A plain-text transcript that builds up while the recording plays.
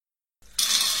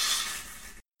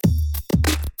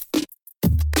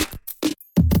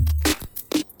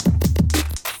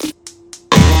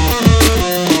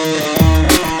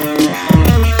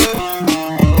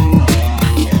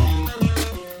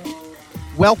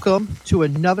Welcome to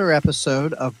another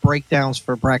episode of Breakdowns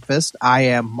for Breakfast. I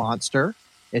am Monster,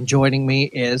 and joining me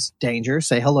is Danger.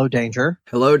 Say hello, Danger.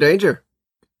 Hello, Danger.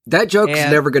 That joke's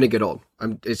never going to get old.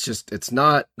 It's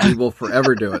not. We will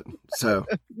forever do it. So,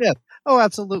 yeah. Oh,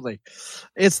 absolutely.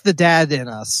 It's the dad in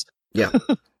us. Yeah.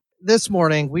 This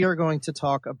morning, we are going to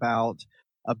talk about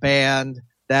a band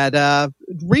that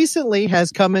recently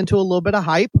has come into a little bit of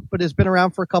hype, but has been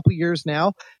around for a couple years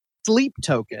now. Sleep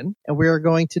Token, and we are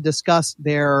going to discuss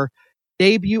their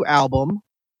debut album,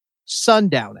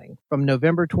 Sundowning, from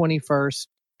November 21st,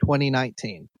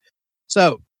 2019.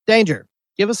 So, Danger,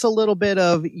 give us a little bit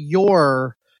of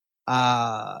your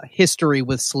history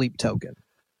with Sleep Token,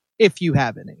 if you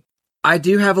have any. I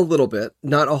do have a little bit,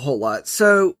 not a whole lot.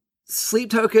 So, Sleep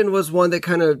Token was one that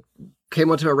kind of came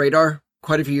onto a radar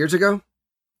quite a few years ago,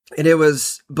 and it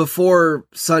was before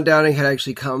Sundowning had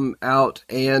actually come out,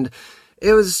 and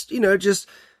it was, just,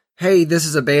 hey, this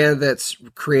is a band that's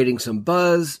creating some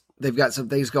buzz. They've got some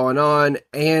things going on.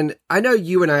 And I know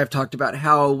you and I have talked about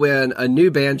how when a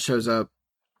new band shows up,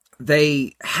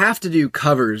 they have to do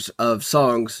covers of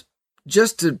songs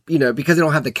just to, because they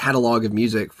don't have the catalog of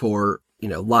music for,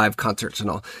 live concerts and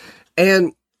all.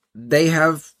 And they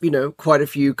have, quite a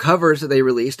few covers that they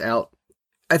released out.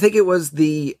 I think it was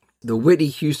the Whitney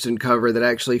Houston cover that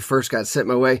actually first got sent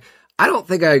my way. I don't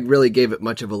think I really gave it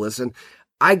much of a listen.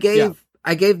 I gave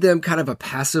them kind of a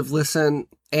passive listen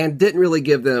and didn't really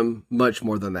give them much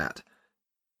more than that.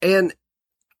 And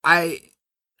I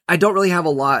don't really have a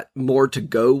lot more to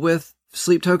go with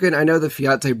Sleep Token. I know the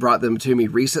fiance brought them to me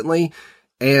recently,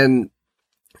 and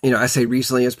I say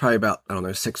recently, it's probably about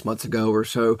 6 months ago or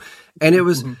so. And it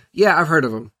was I've heard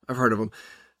of them.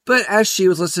 But as she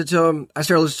was listening to them, I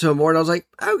started listening to them more, and I was like,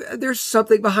 oh, there's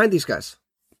something behind these guys.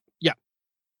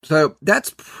 So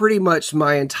that's pretty much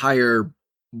my entire,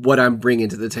 what I'm bringing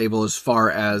to the table as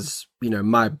far as,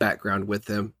 my background with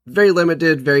them. Very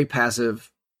limited, very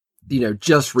passive,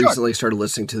 just recently started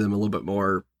listening to them a little bit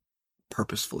more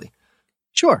purposefully.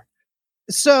 Sure.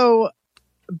 So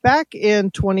back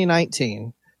in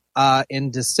 2019,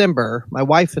 in December, my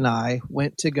wife and I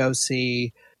went to go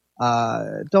see,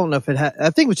 don't know if it had, I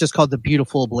think it was just called the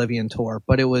Beautiful Oblivion Tour,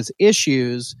 but it was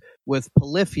Issues with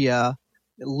Polyphia,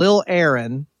 Lil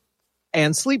Aaron,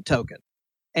 and Sleep Token.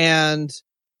 And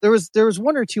there was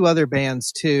one or two other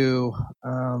bands too.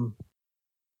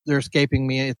 They're escaping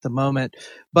me at the moment.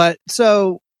 But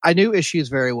so I knew Issues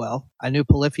very well. I knew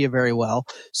Polyphia very well.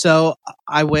 So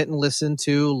I went and listened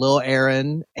to Lil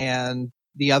Aaron and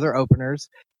the other openers.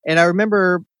 And I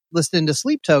remember listening to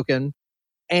Sleep Token,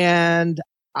 and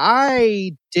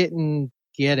I didn't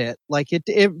get it. Like it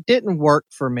didn't work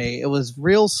for me. It was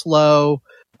real slow.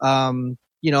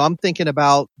 I'm thinking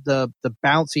about the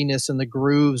bounciness and the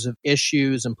grooves of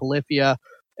Issues and Polyphia.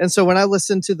 And so when I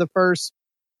listened to the first,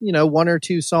 one or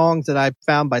two songs that I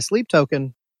found by Sleep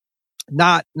Token,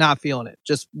 not feeling it,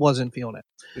 just wasn't feeling it.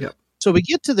 Yeah. So we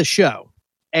get to the show,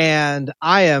 and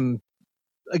I am,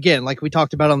 again, like we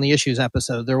talked about on the Issues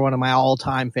episode, they're one of my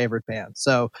all-time favorite bands.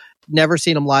 So never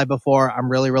seen them live before. I'm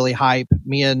really, really hype.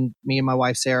 Me and my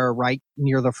wife, Sarah, are right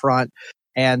near the front.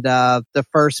 And the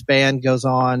first band goes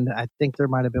on. I think there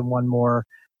might have been one more.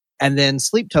 And then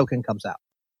Sleep Token comes out.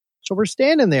 So we're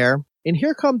standing there, and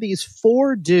here come these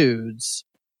four dudes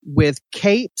with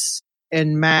capes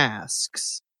and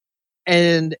masks.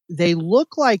 And they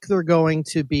look like they're going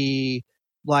to be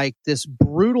like this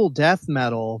brutal death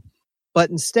metal. But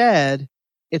instead,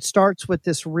 it starts with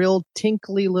this real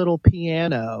tinkly little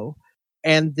piano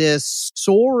and this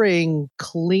soaring,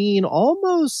 clean,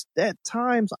 almost at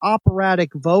times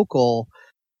operatic vocal.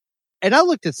 And I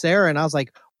looked at Sarah and I was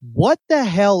like, what the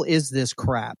hell is this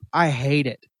crap? I hate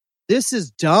it. This is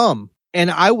dumb.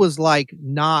 And I was like,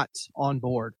 not on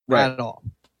board at all.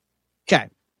 Okay. A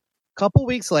couple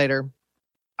weeks later,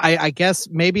 I guess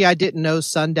maybe I didn't know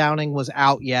Sundowning was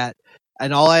out yet.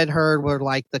 And all I had heard were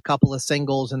like the couple of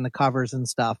singles and the covers and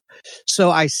stuff.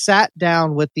 So I sat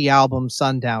down with the album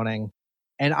Sundowning.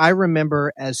 And I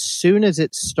remember as soon as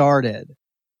it started,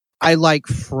 I like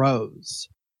froze.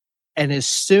 And as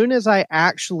soon as I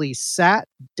actually sat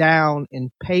down and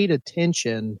paid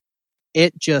attention,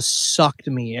 it just sucked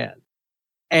me in.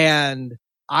 And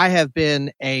I have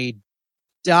been a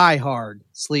diehard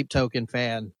Sleep Token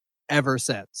fan ever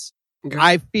since. Okay.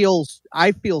 I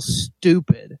feel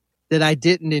stupid that I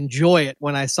didn't enjoy it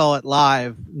when I saw it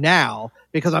live now,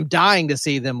 because I'm dying to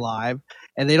see them live.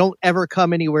 And they don't ever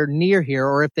come anywhere near here,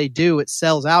 or if they do, it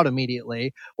sells out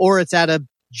immediately, or it's at a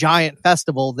giant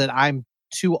festival that I'm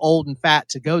too old and fat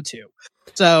to go to.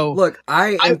 So look,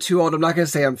 I am too old. I'm not going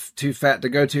to say I'm too fat to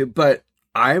go to, but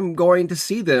I'm going to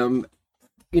see them,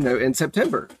 in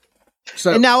September.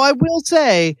 So, and now I will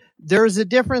say there's a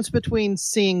difference between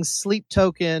seeing Sleep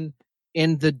Token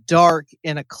in the dark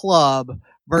in a club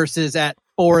versus at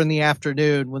 4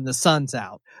 p.m. when the sun's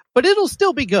out. But it'll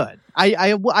still be good.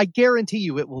 I guarantee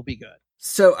you it will be good.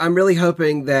 So I'm really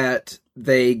hoping that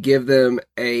they give them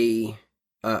a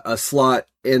slot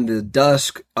in the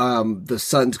dusk, the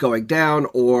sun's going down,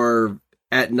 or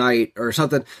at night or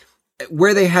something.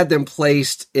 Where they had them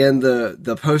placed in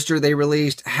the poster they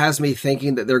released has me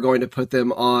thinking that they're going to put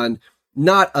them on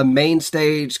not a main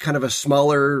stage, kind of a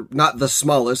smaller, not the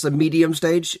smallest, a medium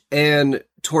stage, and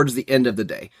towards the end of the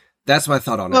day. That's my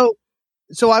thought on it.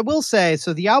 So I will say,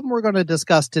 the album we're going to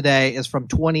discuss today is from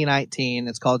 2019.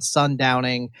 It's called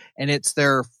Sundowning, and it's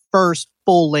their first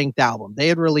full-length album. They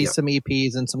had released some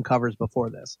EPs and some covers before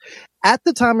this. At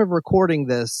the time of recording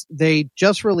this, they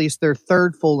just released their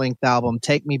third full-length album,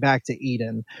 Take Me Back to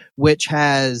Eden, which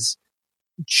has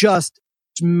just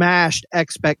smashed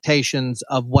expectations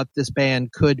of what this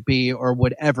band could be or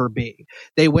would ever be.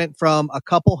 They went from a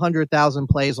couple 100,000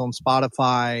 plays on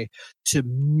Spotify to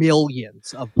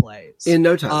millions of plays in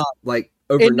no time, like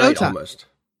overnight almost.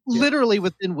 Literally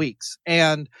within weeks.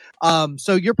 And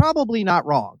so you're probably not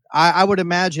wrong. I would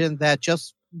imagine that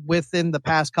just within the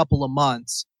past couple of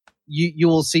months, you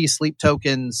will see Sleep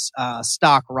Token's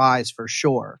stock rise for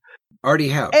sure. Already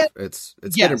have. And, it's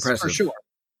been impressive. For sure.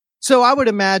 So I would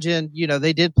imagine,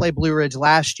 they did play Blue Ridge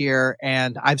last year,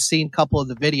 and I've seen a couple of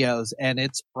the videos, and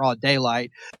it's broad daylight.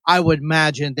 I would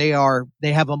imagine they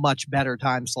have a much better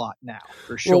time slot now,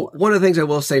 for sure. Well, one of the things I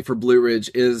will say for Blue Ridge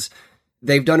is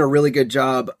they've done a really good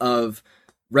job of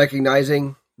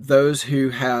recognizing those who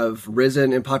have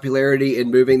risen in popularity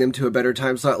and moving them to a better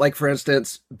time slot. Like, for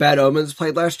instance, Bad Omens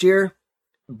played last year,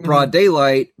 broad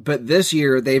daylight, but this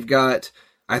year they've got,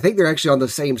 I think they're actually on the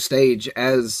same stage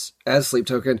as Sleep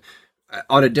Token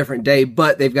on a different day,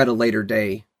 but they've got a later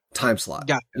day time slot.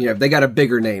 Gotcha. They got a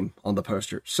bigger name on the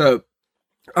poster. So,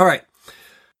 all right.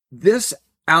 This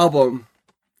album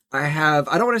I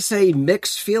don't want to say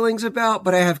mixed feelings about,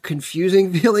 but I have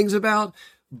confusing feelings about.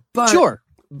 But, sure.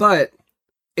 But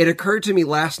it occurred to me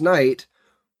last night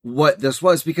what this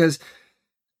was, because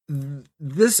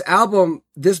this album,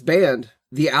 this band,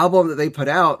 the album that they put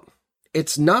out,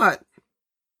 it's not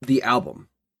the album.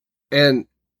 And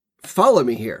follow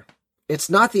me here. It's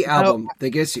not the album that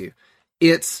gets you.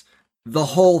 It's the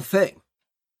whole thing.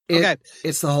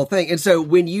 It's the whole thing. And so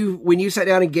when you sat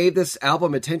down and gave this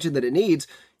album attention that it needs,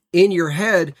 in your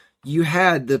head, you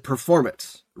had the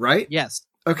performance, right? Yes.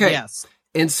 Okay. Yes.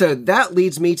 And so that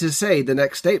leads me to say the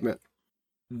next statement.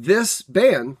 This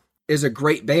band is a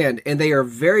great band, and they are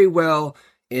very well,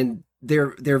 and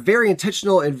they're very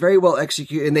intentional and very well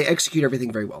executed, and they execute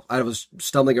everything very well. I was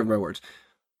stumbling over my words.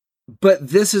 But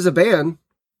this is a band,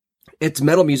 it's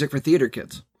metal music for theater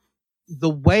kids. The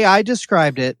way I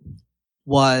described it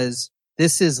was,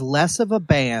 this is less of a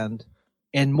band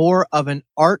and more of an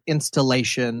art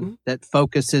installation that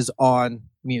focuses on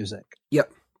music. Yep.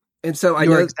 And so I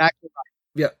know exactly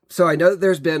right. Yeah. So I know that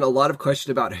there's been a lot of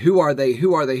question about who are they?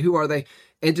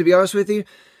 And to be honest with you,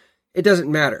 it doesn't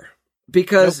matter,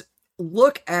 because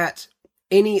look at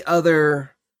any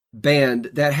other band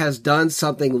that has done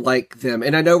something like them.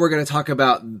 And I know we're going to talk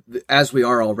about, as we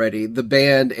are already, the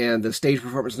band and the stage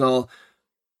performance and all,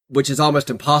 which is almost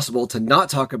impossible to not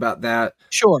talk about that.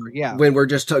 Sure, yeah. When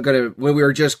we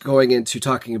were just going into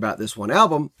talking about this one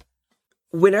album.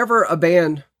 Whenever a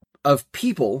band of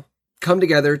people come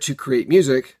together to create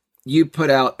music, you put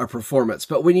out a performance.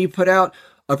 But when you put out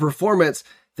a performance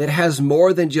that has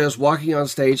more than just walking on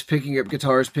stage, picking up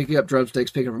guitars, picking up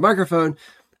drumsticks, picking up a microphone,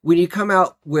 when you come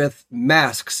out with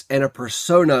masks and a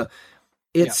persona,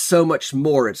 it's so much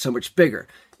more. It's so much bigger.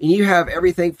 And you have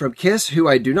everything from Kiss, who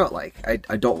I do not like.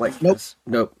 I don't like Kiss.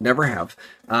 Nope, never have.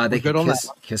 They can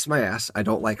kiss my ass. I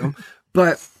don't like them.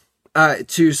 But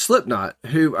to Slipknot,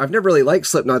 who I've never really liked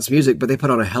Slipknot's music, but they put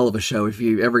on a hell of a show. If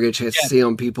you ever get a chance to see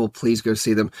them, people, please go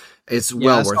see them. It's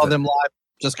well worth it. I saw them live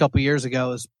just a couple years ago.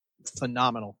 It was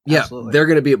phenomenal. Yeah, absolutely. They're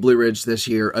going to be at Blue Ridge this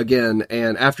year again.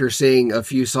 And after seeing a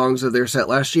few songs of their set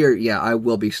last year, I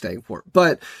will be staying for it.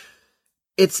 But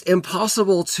it's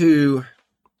impossible to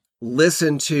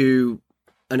listen to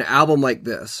an album like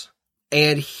this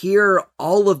and hear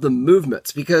all of the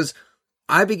movements, because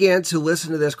I began to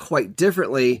listen to this quite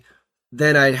differently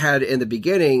than I had in the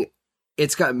beginning.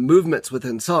 It's got movements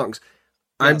within songs.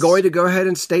 Yes. I'm going to go ahead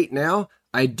and state now,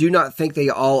 I do not think they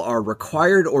all are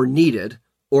required or needed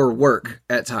or work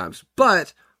at times,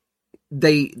 but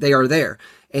they are there.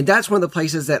 And that's one of the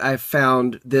places that I've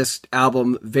found this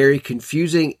album very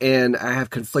confusing, and I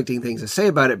have conflicting things to say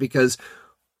about it, because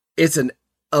it's an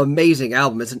amazing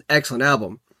album. It's an excellent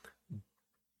album.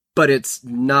 but it's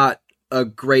not a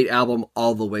great album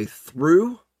all the way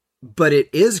through, but it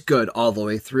is good all the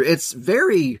way through. It's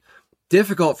very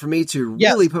difficult for me to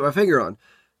really put my finger on.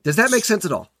 Does that make sense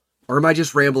at all? Or am I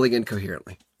just rambling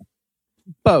incoherently?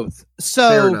 Both. So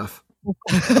fair enough.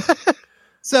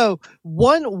 So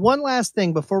one last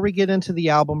thing before we get into the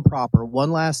album proper,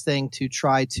 one last thing to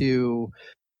try to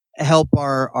help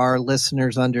our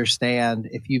listeners understand.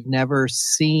 If you've never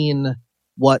seen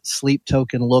what Sleep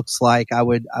Token looks like, I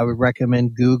would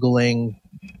recommend Googling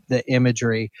the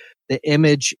imagery. The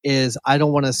image is, I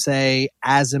don't want to say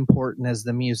as important as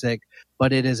the music,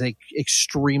 but it is a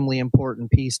extremely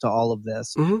important piece to all of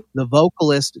this. Mm-hmm. The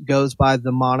vocalist goes by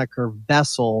the moniker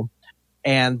Vessel,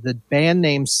 and the band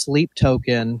name Sleep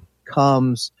Token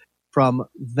comes from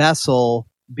Vessel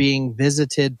being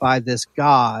visited by this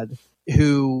god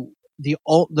who the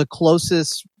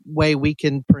closest way we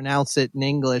can pronounce it in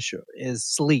English is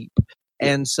sleep.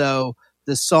 And so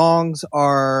the songs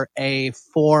are a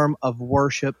form of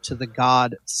worship to the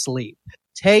god sleep.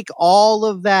 Take all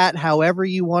of that however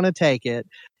you want to take it.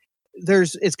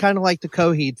 It's kind of like the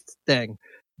Coheed thing.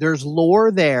 There's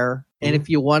lore there, and if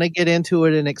you want to get into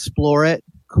it and explore it,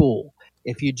 cool.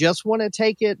 If you just want to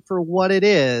take it for what it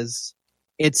is,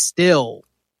 it's still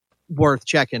worth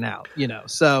checking out,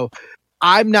 So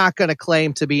I'm not going to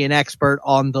claim to be an expert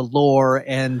on the lore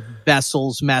and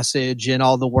Vessel's message and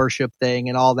all the worship thing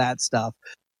and all that stuff.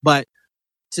 But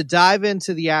to dive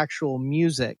into the actual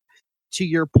music, to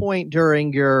your point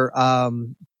during your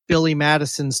Billy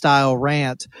Madison style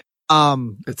rant,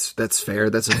 that's fair.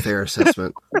 That's a fair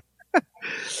assessment.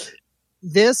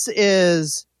 This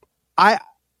is, I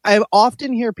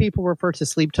often hear people refer to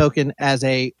Sleep Token as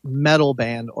a metal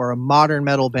band or a modern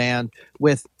metal band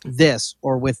with this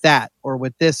or with that or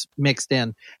with this mixed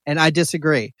in. And I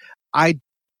disagree. I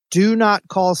do not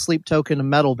call Sleep Token a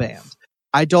metal band.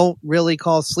 I don't really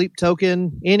call Sleep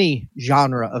Token any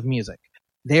genre of music.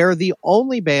 They're the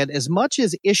only band, as much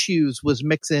as Issues was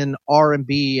mixing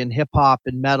R&B and hip hop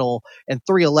and metal, and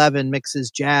 311 mixes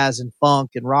jazz and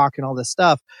funk and rock and all this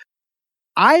stuff.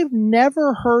 I've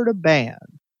never heard a band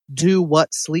do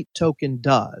what Sleep Token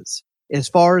does as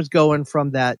far as going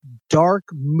from that dark,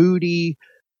 moody,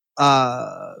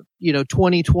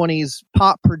 2020s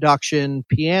pop production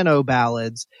piano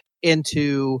ballads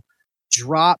into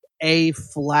drop A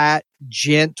flat,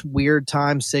 gent, weird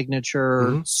time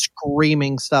signature,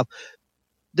 screaming stuff.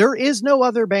 There is no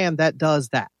other band that does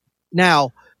that. Now,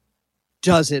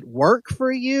 does it work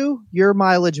for you? Your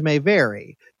mileage may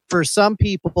vary. For some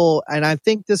people, and I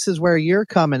think this is where you're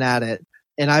coming at it,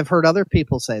 and I've heard other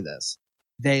people say this,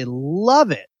 they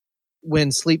love it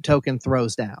when Sleep Token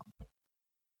throws down.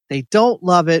 They don't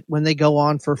love it when they go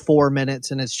on for 4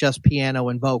 minutes and it's just piano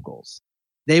and vocals.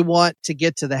 They want to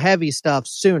get to the heavy stuff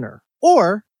sooner,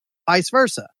 or vice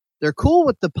versa. They're cool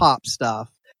with the pop stuff,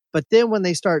 but then when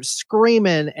they start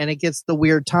screaming and it gets the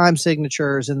weird time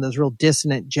signatures and those real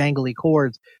dissonant, jangly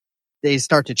chords, they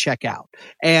start to check out.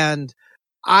 And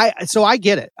I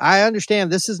get it. I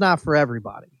understand this is not for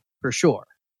everybody, for sure.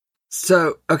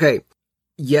 So, okay.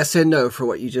 Yes and no for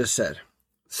what you just said.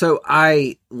 So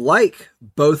I like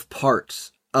both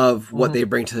parts of what they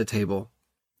bring to the table.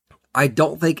 I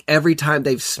don't think every time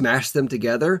they've smashed them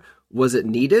together was it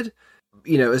needed,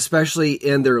 especially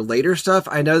in their later stuff.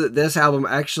 I know that this album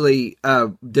actually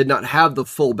did not have the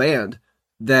full band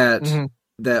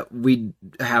that we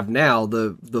have now,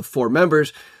 the four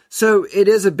members. So it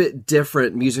is a bit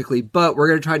different musically, but we're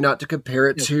going to try not to compare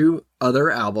it to other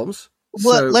albums.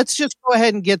 Well, let's just go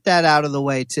ahead and get that out of the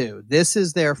way too. This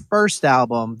is their first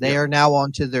album. They are now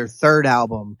on to their third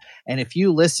album. And if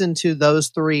you listen to those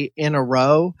three in a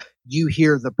row, you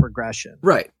hear the progression.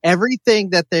 Right. Everything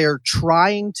that they're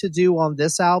trying to do on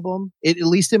this album, at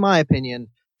least in my opinion,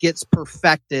 gets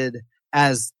perfected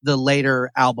as the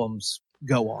later albums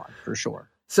go on, for sure.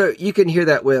 So you can hear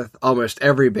that with almost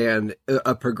every band,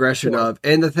 a progression of.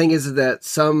 And the thing is that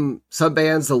some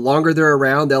bands, the longer they're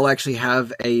around, they'll actually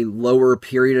have a lower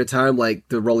period of time, like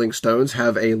the Rolling Stones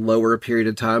have a lower period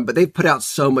of time, but they've put out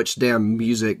so much damn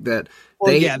music that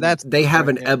they have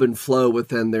an ebb and flow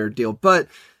within their deal. But,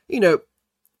 you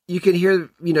can hear,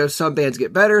 some bands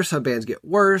get better, some bands get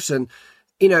worse. And,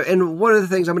 and one of the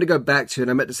things I'm going to go back to,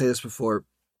 and I meant to say this before,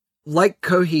 like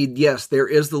Coheed, yes, there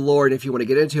is the lore. And if you want to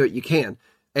get into it, you can.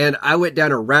 And I went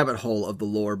down a rabbit hole of the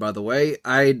lore, by the way.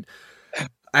 I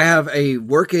have a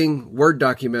working Word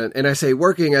document, and I say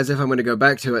working as if I'm going to go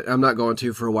back to it. I'm not going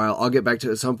to for a while. I'll get back to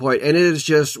it at some point. And it is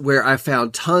just where I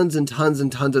found tons and tons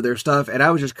and tons of their stuff, and I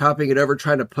was just copying it over,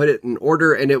 trying to put it in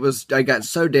order, and I got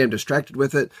so damn distracted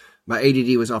with it. My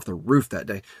ADD was off the roof that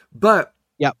day. But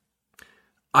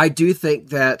I do think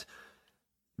that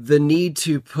the need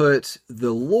to put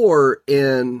the lore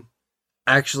in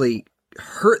actually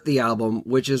hurt the album,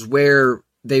 which is where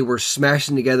they were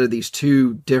smashing together these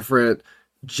two different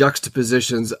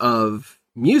juxtapositions of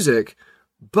music,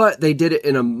 but they did it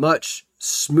in a much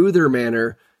smoother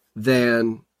manner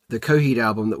than the Coheed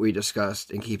album that we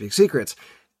discussed in Keeping Secrets.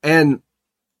 And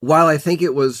while I think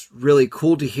it was really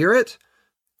cool to hear it,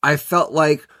 I felt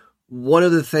like one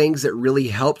of the things that really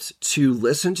helped to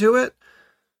listen to it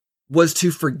was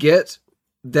to forget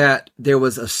that there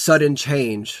was a sudden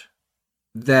change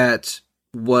that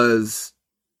was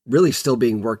really still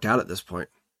being worked out at this point.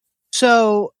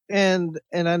 So, and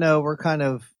I know we're kind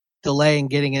of delaying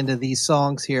getting into these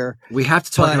songs here. We have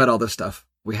to talk about all this stuff.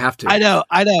 We have to. I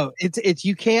know. It's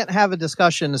you can't have a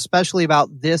discussion, especially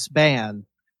about this band,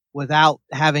 without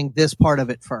having this part of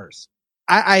it first.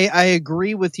 I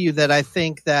agree with you that I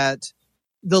think that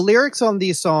the lyrics on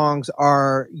these songs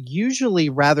are usually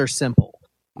rather simple.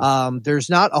 There's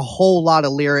not a whole lot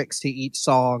of lyrics to each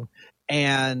song,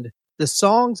 and the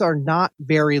songs are not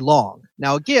very long.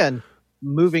 Now, again,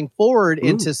 moving forward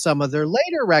into some of their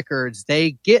later records,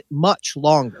 they get much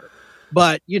longer.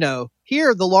 But,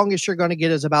 here, the longest you're going to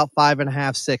get is about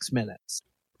 5.5, 6 minutes.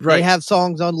 Right. They have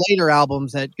songs on later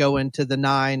albums that go into the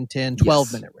 9, 10,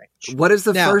 12 minute range. What is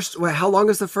the first, how long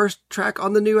is the first track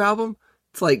on the new album?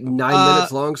 It's like 9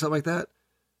 minutes long, something like that?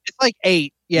 It's like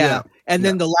 8, yeah. And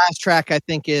then the last track, I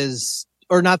think, is,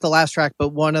 or not the last track, but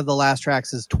one of the last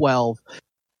tracks is 12.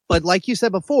 But like you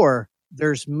said before,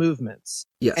 there's movements.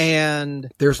 Yes. And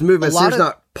there's movements. There's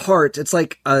not parts. It's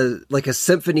like a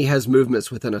symphony has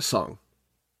movements within a song.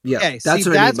 Yeah. Okay, that's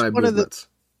what I mean by movements.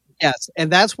 Yes.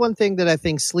 And that's one thing that I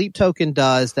think Sleep Token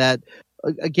does that,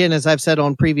 again, as I've said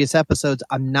on previous episodes,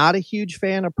 I'm not a huge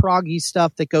fan of proggy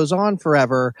stuff that goes on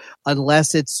forever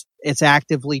unless it's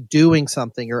actively doing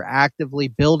something or actively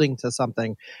building to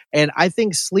something. And I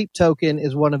think Sleep Token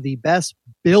is one of the best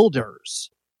builders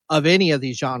of any of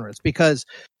these genres, because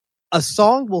a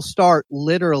song will start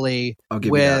literally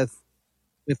with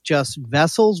just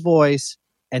Vessel's voice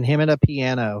and him at a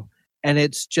piano, and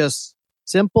it's just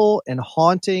simple and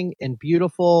haunting and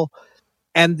beautiful.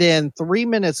 And then 3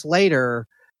 minutes later,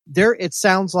 it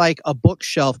sounds like a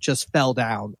bookshelf just fell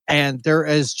down and there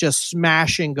is just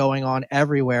smashing going on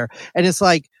everywhere. And it's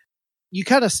like, you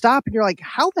kind of stop and you're like,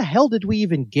 how the hell did we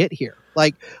even get here?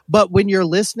 But when you're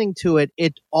listening to it,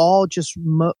 it all just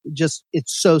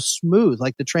it's so smooth.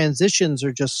 Like the transitions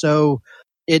are just so,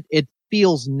 it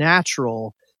feels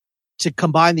natural to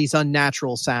combine these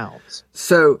unnatural sounds.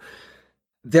 So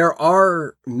there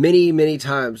are many, many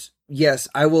times, yes,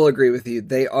 I will agree with you.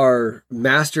 They are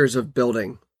masters of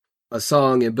building a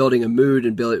song and building a mood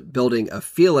and building a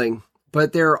feeling.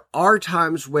 But there are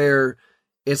times where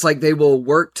it's like they will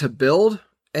work to build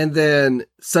and then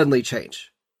suddenly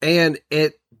change. And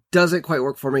it doesn't quite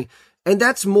work for me. And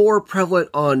that's more prevalent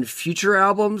on future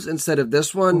albums instead of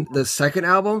this one, the second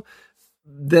album,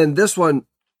 than this one.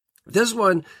 This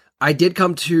one, I did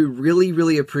come to really,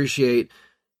 really appreciate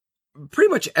pretty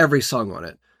much every song on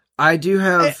it. I do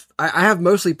have, I have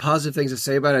mostly positive things to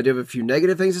say about it. I do have a few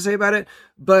negative things to say about it.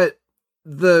 But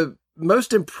the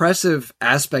most impressive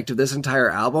aspect of this entire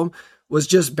album was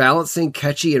just balancing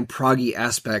catchy and proggy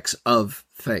aspects of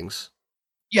things.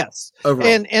 Yes.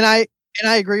 Overall. And I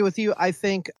agree with you. I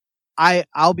think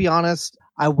I'll be honest,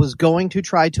 I was going to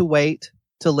try to wait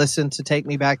to listen to Take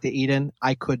Me Back to Eden.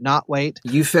 I could not wait.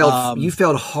 You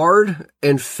failed hard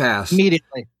and fast.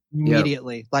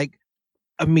 Immediately. Like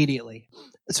immediately.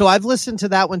 So I've listened to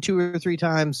that one 2 or 3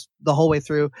 times the whole way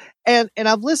through. And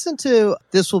I've listened to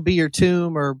This Will Be Your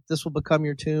Tomb or This Will Become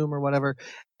Your Tomb or whatever.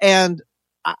 And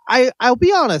I'll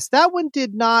be honest, that one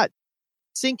did not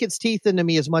sink its teeth into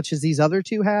me as much as these other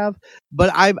two have.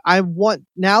 But I want,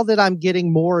 now that I'm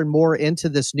getting more and more into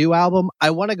this new album,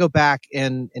 I want to go back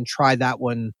and try that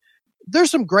one. There's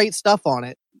some great stuff on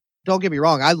it. Don't get me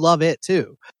wrong. I love it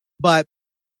too. But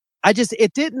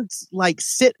it didn't like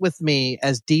sit with me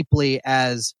as deeply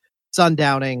as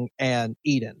Sundowning and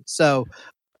Eden. So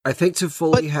I think to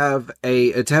have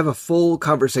a full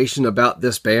conversation about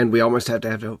this band, we almost have to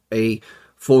have a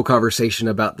full conversation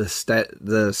about the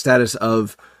status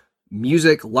of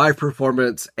music, live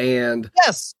performance, and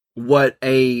what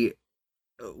a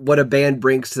band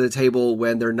brings to the table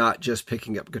when they're not just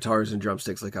picking up guitars and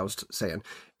drumsticks, like I was saying.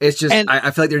 It's just,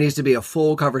 I feel like there needs to be a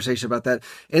full conversation about that.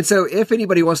 And so if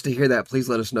anybody wants to hear that, please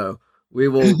let us know. We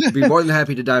will be more than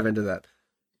happy to dive into that.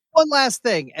 One last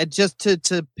thing, and just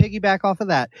to piggyback off of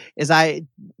that, is I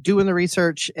doing the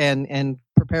research and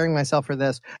preparing myself for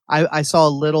this. I saw a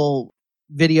little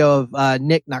video of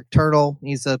Nick Nocturnal.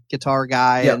 He's a guitar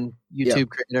guy, and YouTube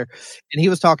creator, and he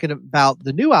was talking about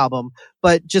the new album,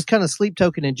 but just kind of Sleep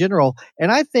Token in general.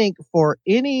 And I think for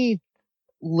any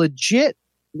legit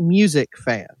music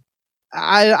fan,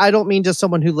 I don't mean just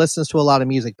someone who listens to a lot of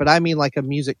music, but I mean like a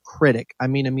music critic. I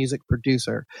mean a music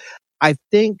producer. I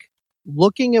think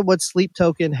looking at what Sleep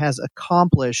Token has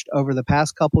accomplished over the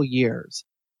past couple years,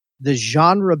 the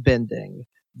genre bending,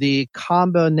 the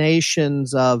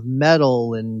combinations of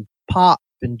metal and pop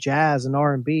and jazz and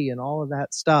R&B and all of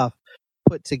that stuff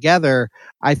put together,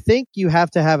 I think you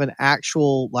have to have an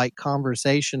actual like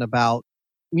conversation about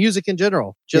music in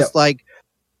general, just like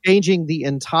changing the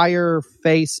entire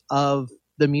face of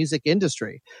the music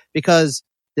industry, because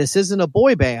this isn't a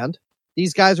boy band.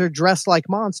 These guys are dressed like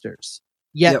monsters,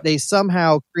 yet they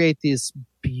somehow create these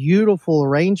beautiful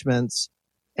arrangements,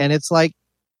 and it's like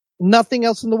nothing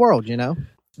else in the world, you know?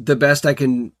 The best I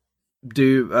can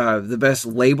do, the best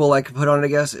label I can put on it, I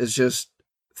guess, is just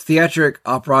theatric,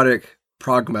 operatic,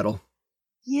 prog metal.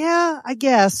 Yeah, I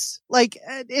guess. Like,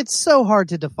 it's so hard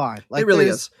to define. Like, it really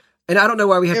is. And I don't know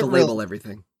why we have to label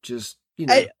everything. Just, you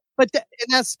know. And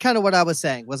that's kind of what I was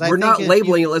saying. We're not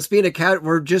labeling it. Let's be in a cat.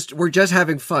 We're just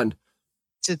having fun.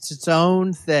 It's its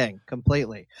own thing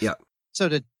completely. Yeah. So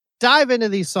to dive into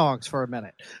these songs for a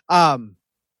minute,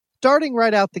 starting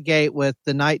right out the gate with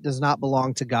 "The Night Does Not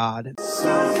Belong to God."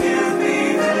 So give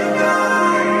me the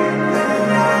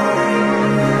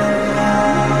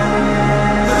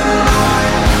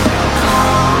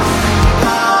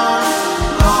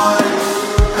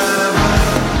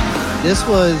This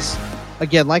was,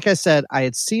 again, like I said, I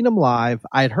had seen them live.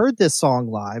 I had heard this song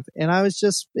live, and I was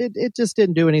just, it just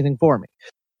didn't do anything for me.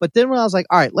 But then when I was like,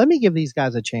 all right, let me give these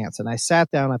guys a chance. And I sat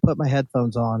down, I put my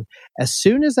headphones on. As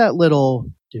soon as that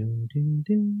little doom, doom,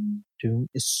 doom, doom,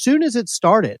 as soon as it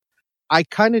started, I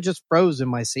kind of just froze in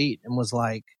my seat and was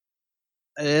like,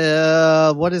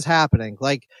 what is happening?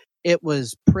 Like, it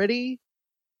was pretty,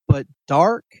 but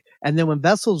dark. And then when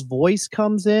Vessel's voice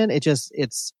comes in,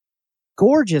 it's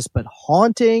gorgeous, but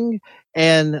haunting.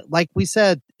 And like we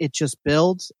said, it just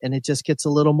builds and it just gets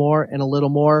a little more and a little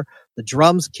more. The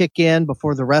drums kick in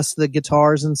before the rest of the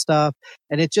guitars and stuff.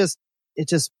 And it just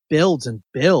builds and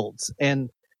builds.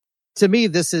 And to me,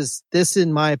 this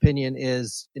in my opinion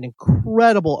is an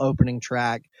incredible opening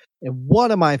track and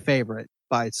one of my favorite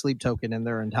by Sleep Token in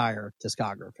their entire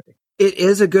discography. It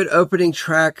is a good opening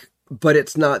track, but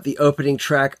it's not the opening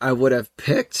track I would have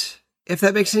picked, if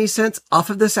that makes any sense, off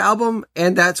of this album.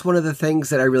 And that's one of the things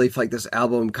that I really feel like this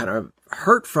album kind of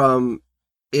hurt from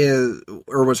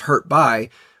was hurt by,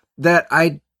 that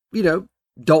I,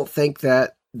 don't think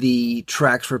that the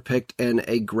tracks were picked in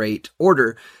a great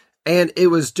order. And it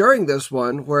was during this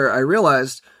one where I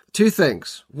realized two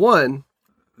things. One,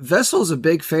 Vessel's a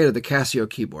big fan of the Casio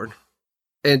keyboard.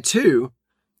 And two,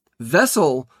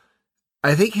 Vessel,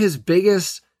 I think his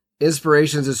biggest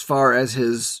inspirations as far as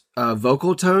his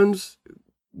vocal tones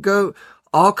go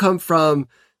all come from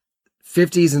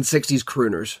 50s and 60s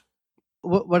crooners.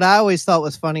 What I always thought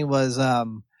was funny was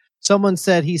someone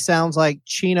said he sounds like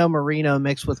Chino Marino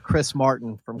mixed with Chris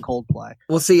Martin from Coldplay.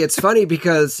 Well, see, it's funny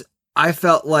because I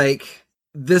felt like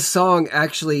this song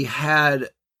actually had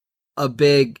a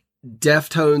big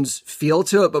Deftones feel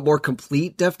to it, but more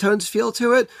complete Deftones feel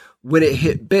to it when it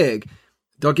hit big.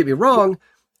 Don't get me wrong,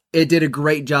 it did a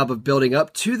great job of building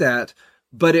up to that,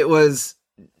 but it was,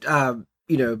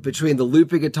 between the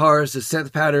looping guitars, the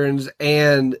synth patterns,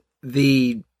 and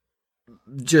the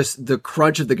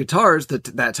crunch of the guitars,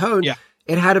 that tone,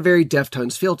 it had a very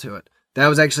Deftones feel to it. That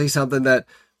was actually something that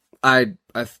I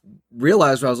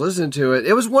realized when I was listening to it.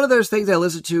 It was one of those things I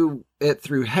listened to it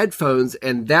through headphones,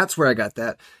 and that's where I got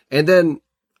that. And then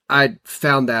I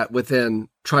found that within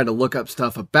trying to look up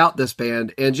stuff about this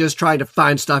band and just trying to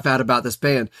find stuff out about this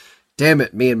band. Damn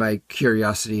it, me and my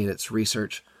curiosity and its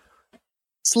research.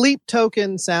 Sleep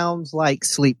Token sounds like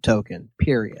Sleep Token,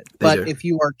 period. But if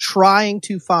you are trying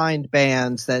to find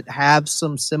bands that have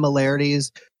some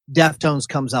similarities, Deftones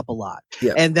comes up a lot.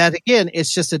 Yeah. And that, again,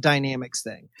 it's just a dynamics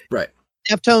thing. Right.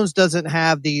 Deftones doesn't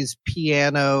have these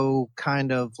piano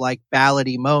kind of like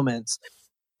ballady moments,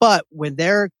 but when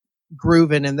they're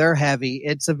grooving and they're heavy,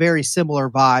 it's a very similar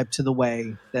vibe to the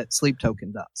way that Sleep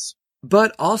Token does.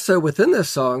 But also within this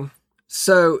song,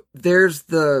 so there's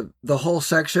the whole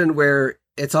section where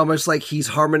it's almost like he's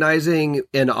harmonizing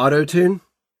in auto-tune.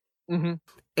 Mm-hmm.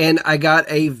 And I got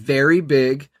a very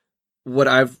big, what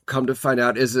I've come to find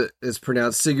out is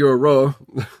pronounced Siguro,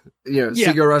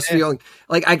 Siguro feeling.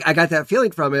 Like I got that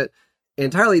feeling from it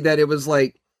entirely, that it was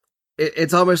like,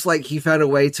 it's almost like he found a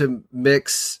way to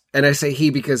mix, and I say he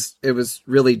because it was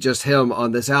really just him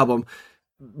on this album,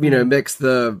 mix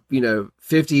the,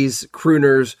 50s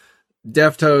crooners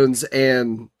Deftones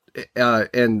and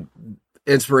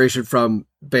inspiration from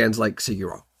bands like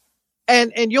Sigur Rós.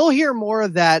 And you'll hear more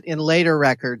of that in later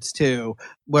records too,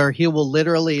 where he will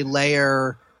literally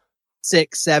layer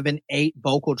 6, 7, 8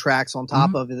 vocal tracks on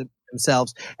top of it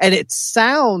themselves. And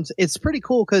it's pretty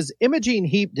cool because Imogene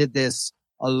Heap did this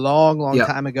a long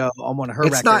time ago on one of her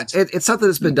records. It's something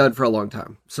that's been done for a long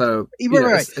time. So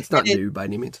it's not new by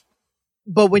any means.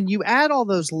 But when you add all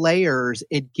those layers,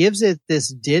 it gives it this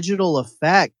digital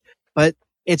effect, but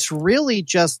it's really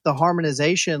just the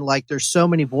harmonization. Like there's so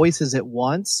many voices at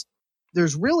once.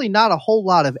 There's really not a whole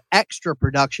lot of extra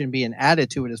production being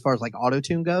added to it as far as like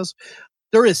auto-tune goes.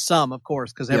 There is some, of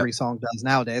course, because every song does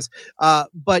nowadays.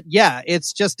 But yeah,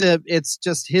 it's just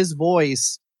his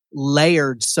voice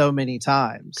layered so many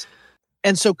times.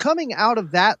 And so coming out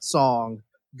of that song,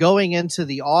 going into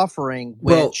the offering,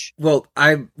 which one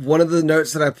of the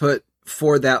notes that I put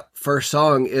for that first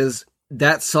song is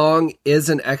that song is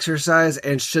an exercise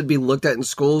and should be looked at in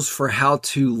schools for how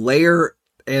to layer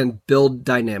and build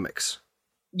dynamics.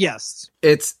 Yes.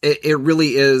 It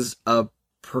really is a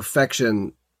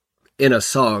perfection in a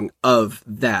song of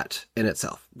that in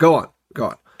itself. Go on.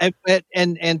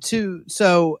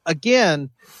 So again,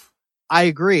 I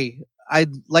agree.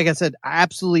 Like I said, I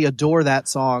absolutely adore that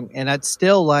song. And I'd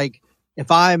still like,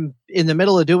 if I'm in the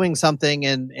middle of doing something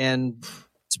and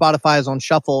Spotify is on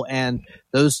shuffle and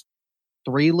those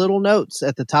 3 little notes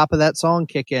at the top of that song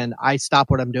kick in, I stop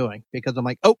what I'm doing because I'm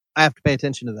like, oh, I have to pay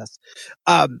attention to this.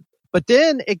 But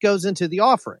then it goes into the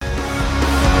offering.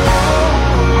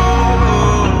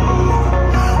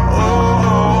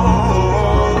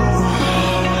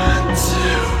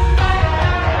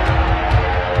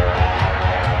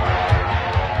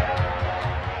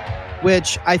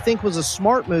 Which I think was a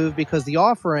smart move because the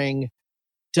offering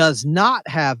does not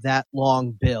have that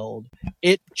long build.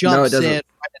 It jumps in right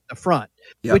at the front,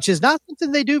 which is not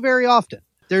something they do very often.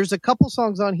 There's a couple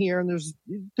songs on here and there's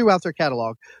throughout their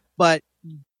catalog, but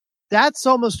that's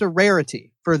almost a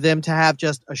rarity for them to have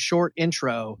just a short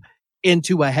intro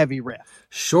into a heavy riff.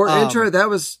 Intro? That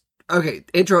was... Okay,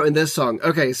 intro in this song.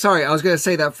 Okay, sorry, I was going to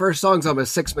say that first song's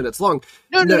almost 6 minutes long.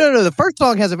 No. The first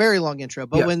song has a very long intro,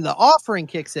 but when the offering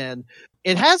kicks in,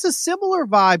 it has a similar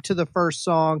vibe to the first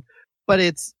song, but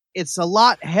it's a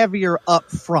lot heavier up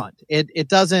front. It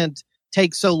doesn't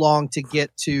take so long to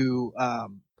get to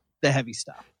the heavy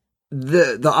stuff.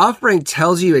 The offering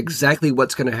tells you exactly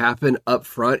what's going to happen up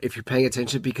front if you're paying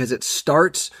attention, because it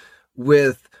starts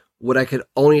with what I could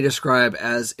only describe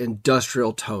as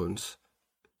industrial tones.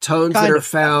 Tones that are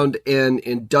found in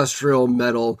industrial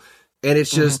metal, and it's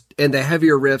just, and the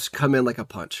heavier riffs come in like a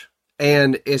punch.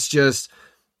 And it's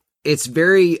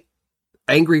very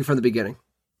angry from the beginning.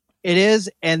 It is.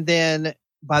 And then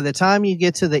by the time you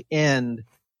get to the end,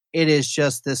 it is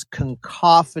just this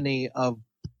cacophony of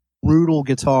brutal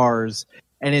guitars,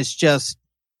 and it's just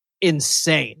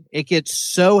insane. It gets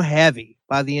so heavy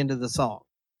by the end of the song.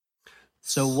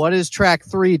 So what does track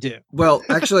 3 do? Well,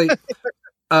 actually,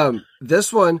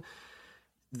 this one,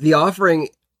 the offering,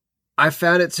 I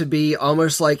found it to be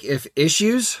almost like if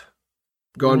Issues,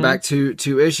 going back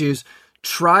to Issues,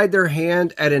 tried their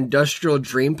hand at industrial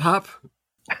dream pop.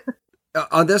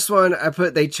 On this one,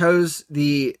 they chose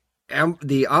the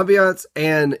ambiance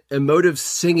and emotive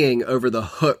singing over the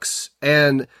hooks.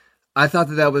 And I thought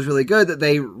that was really good, that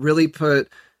they really put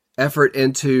effort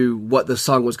into what the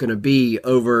song was going to be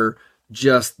over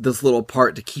just this little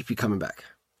part to keep you coming back.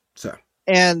 So.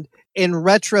 And in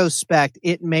retrospect,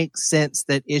 it makes sense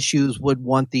that Issues would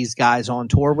want these guys on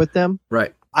tour with them.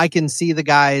 Right. I can see the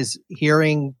guys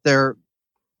hearing their,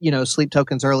 Sleep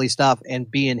Token's early stuff and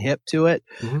being hip to it.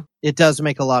 Mm-hmm. It does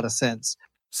make a lot of sense.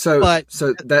 So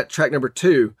that track number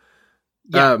 2,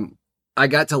 I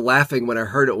got to laughing when I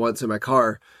heard it once in my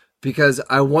car, because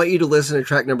I want you to listen to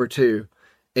track number 2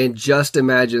 and just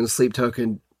imagine Sleep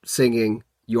Token singing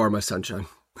 "You Are My Sunshine."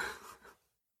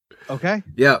 Okay.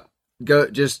 Yeah. Go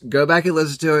back and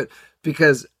listen to it,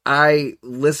 because I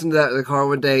listened to that in the car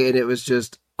one day and it was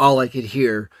just all I could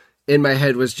hear in my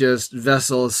head was just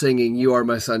Vessel singing "You Are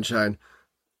My Sunshine."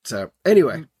 So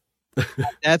anyway,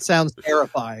 that sounds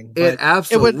terrifying. It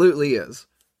absolutely is.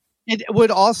 It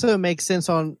would also make sense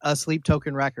on a Sleep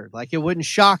Token record. Like, it wouldn't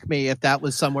shock me if that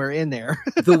was somewhere in there.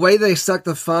 The way they suck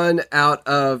the fun out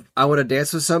of "I Want to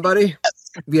Dance with Somebody."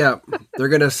 Yeah, they're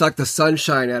going to suck the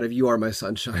sunshine out of "You Are My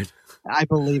Sunshine." I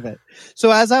believe it. So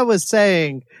as I was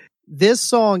saying, this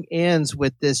song ends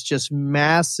with this just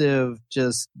massive,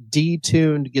 just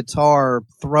detuned guitar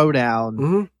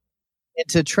throwdown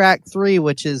into track 3,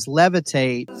 which is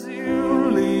Levitate. You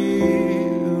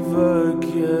leave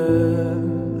again,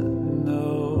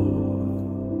 no.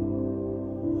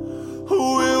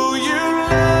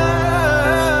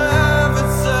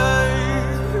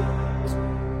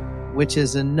 which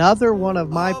is another one of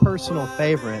my personal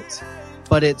favorites,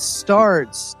 but it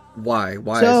starts. Why?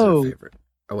 Why is it a favorite?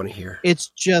 I want to hear. It's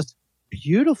just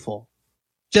beautiful.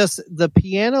 Just the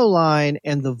piano line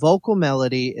and the vocal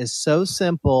melody is so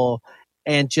simple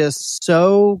and just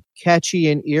so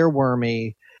catchy and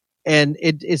earwormy. And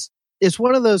it's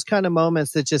one of those kind of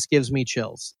moments that just gives me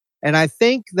chills. And I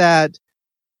think that,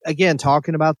 again,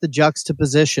 talking about the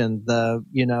juxtaposition, the,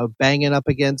 banging up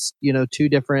against, two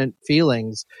different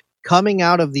feelings, coming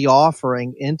out of the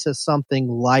offering into something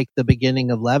like the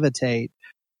beginning of Levitate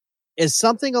is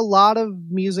something a lot of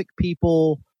music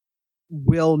people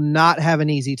will not have an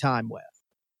easy time with.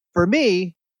 For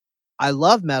me, I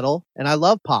love metal and I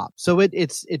love pop, so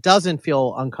it doesn't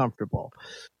feel uncomfortable.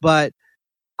 But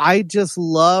I just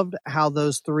loved how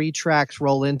those three tracks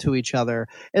roll into each other.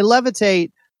 And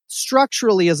Levitate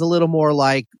structurally is a little more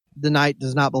like The Night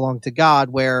Does Not Belong to God,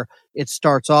 where it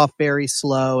starts off very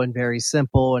slow and very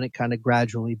simple and it kind of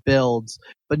gradually builds.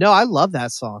 But no, I love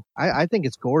that song. I think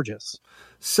it's gorgeous.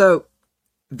 So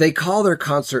they call their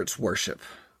concerts worship.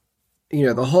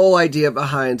 The whole idea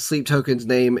behind Sleep Token's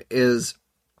name is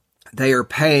they are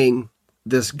paying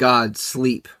this god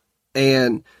sleep.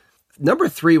 And number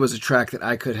 3 was a track that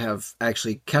I could have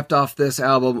actually kept off this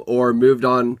album or moved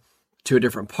on to a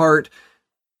different part.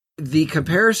 The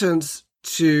comparisons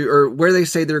or where they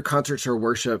say their concerts are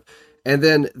worship, and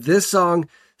then this song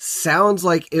sounds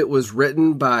like it was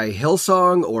written by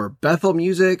Hillsong or Bethel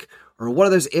Music or one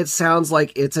of those. It sounds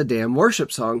like it's a damn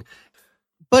worship song.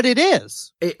 But it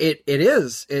is. It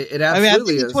is. It absolutely I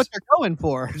think is. it's what they're going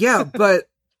for. Yeah, but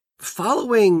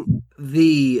following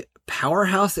the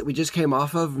powerhouse that we just came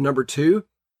off of, number 2,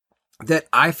 that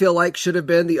I feel like should have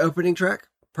been the opening track,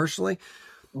 personally,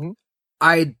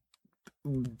 I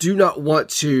do not want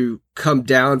to come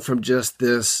down from just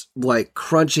this like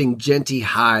crunching, genty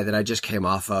high that I just came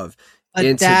off of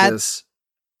into this.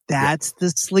 That's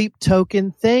the Sleep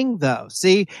Token thing, though.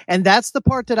 See, and that's the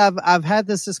part that I've had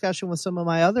this discussion with some of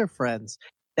my other friends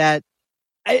and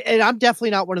I'm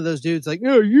definitely not one of those dudes like,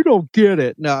 no, you don't get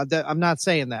it. No, I'm not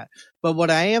saying that. But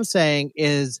what I am saying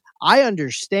is I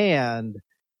understand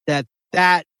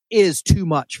that is too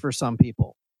much for some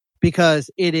people because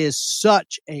it is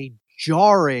such a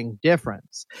jarring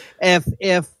difference.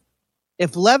 If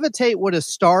Levitate would have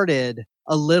started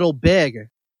a little big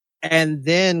and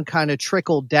then kind of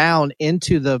trickled down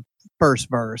into the first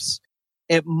verse,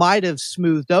 it might have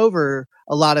smoothed over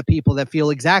a lot of people that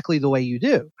feel exactly the way you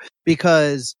do,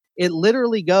 because it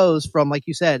literally goes from, like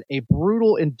you said, a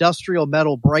brutal industrial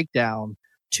metal breakdown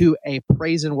to a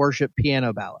praise and worship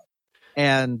piano ballad.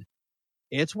 And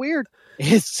it's weird.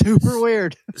 It's super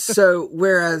weird. So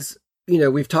whereas,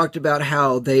 we've talked about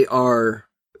how they are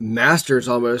masters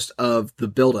almost of the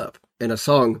buildup in a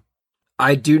song,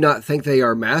 I do not think they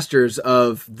are masters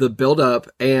of the buildup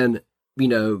and,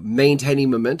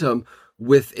 maintaining momentum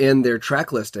within their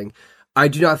track listing. I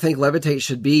do not think Levitate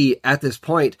should be at this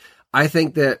point. I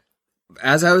think that,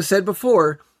 as I was said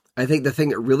before, I think the thing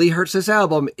that really hurts this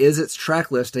album is its track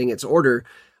listing, its order.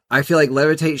 I feel like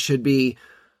Levitate should be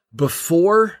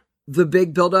before the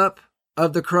big buildup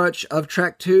of the crunch of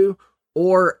track 2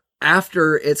 or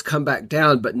after it's come back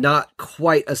down, but not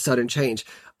quite a sudden change.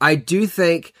 I do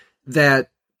think that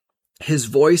his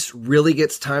voice really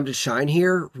gets time to shine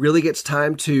here, really gets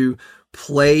time to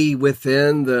play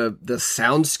within the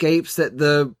soundscapes that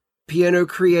the piano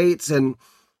creates. And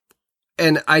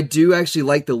I do actually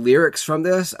like the lyrics from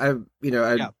this. I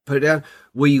put it down.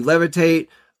 Will you levitate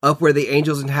up where the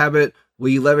angels inhabit? Will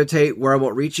you levitate where I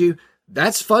won't reach you?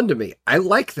 That's fun to me. I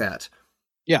like that.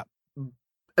 Yeah.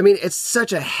 I mean, it's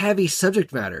such a heavy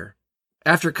subject matter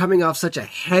after coming off such a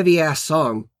heavy ass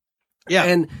song. Yeah.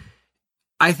 And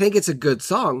I think it's a good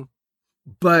song,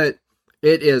 but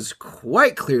it is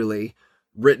quite clearly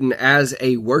written as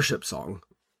a worship song,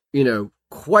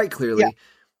 quite clearly. Yeah.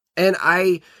 And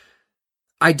I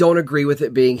don't agree with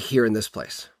it being here in this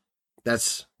place.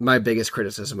 That's my biggest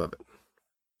criticism of it.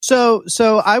 So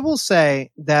I will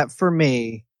say that for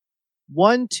me,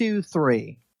 1, 2,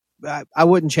 3, I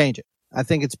wouldn't change it. I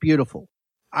think it's beautiful.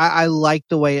 I like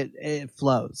the way it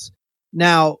flows.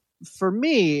 Now, for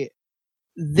me,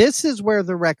 this is where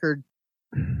the record,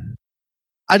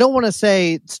 I don't want to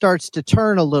say starts to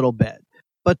turn a little bit,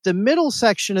 but the middle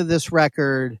section of this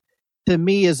record to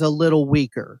me is a little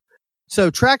weaker. So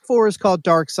track 4 is called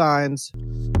Dark Signs.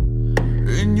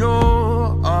 In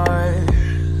your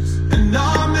eyes, and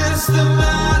I miss the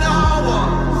man I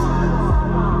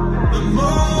was, the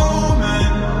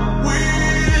moment we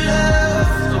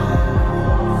left.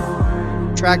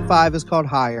 Track 5 is called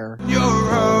Higher. Your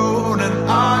own and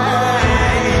I,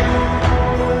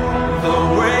 the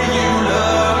way you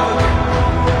look,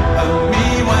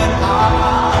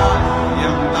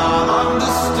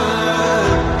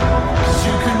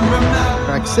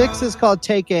 6 is called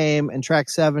Take Aim, and track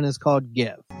 7 is called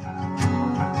Give.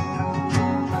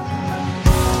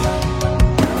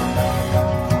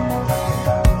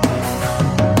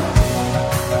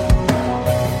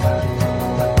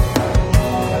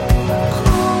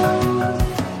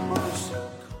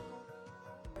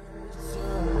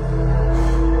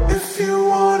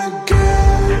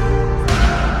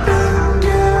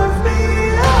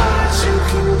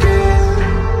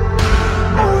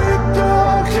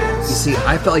 See,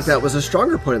 I felt like that was a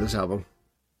stronger point of this album,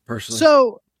 personally.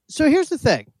 So here's the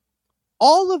thing.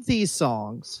 All of these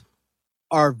songs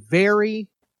are very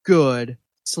good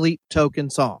Sleep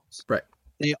Token songs. Right.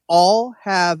 They all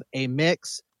have a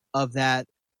mix of that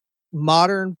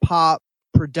modern pop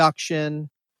production,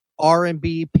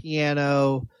 R&B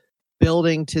piano,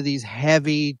 building to these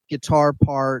heavy guitar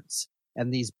parts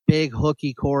and these big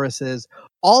hooky choruses.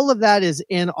 All of that is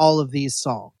in all of these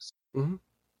songs. Mm-hmm.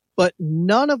 But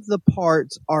none of the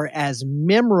parts are as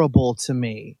memorable to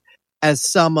me as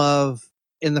some of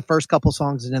in the first couple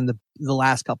songs and in the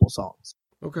last couple songs.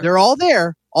 Okay. They're all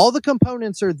there. All the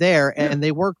components are there and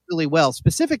they work really well.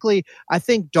 Specifically, I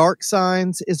think Dark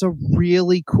Signs is a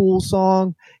really cool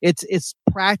song. It's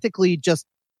practically just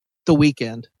The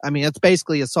Weeknd. I mean, it's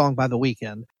basically a song by The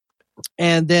Weeknd.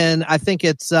 And then I think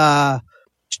it's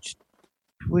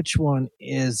which one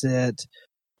is it?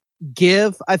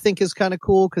 Give, I think, is kind of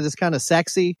cool because it's kind of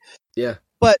sexy. Yeah.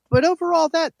 But overall,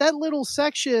 that little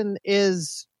section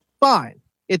is fine.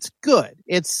 It's good.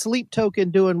 It's Sleep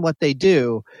Token doing what they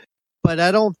do. But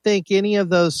I don't think any of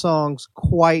those songs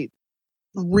quite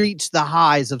reach the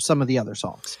highs of some of the other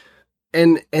songs.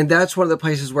 And that's one of the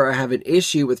places where I have an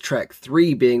issue with track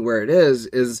 3 being where it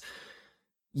is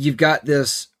you've got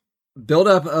this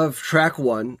buildup of track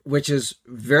 1, which is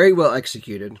very well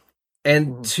executed,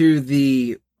 and to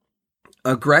the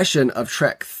aggression of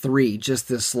track 3, just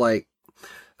this like,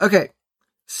 okay,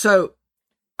 so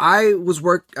I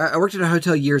worked at a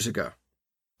hotel years ago.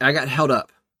 I got held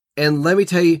up, and let me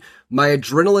tell you, my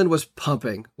adrenaline was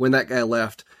pumping when that guy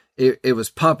left. It was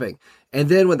pumping, and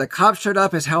then when the cops showed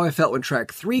up, is how I felt when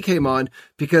track 3 came on,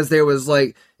 because there was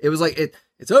like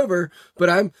it's over,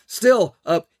 but I'm still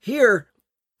up here,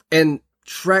 and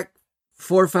track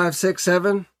 4, 5, 6,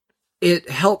 7. It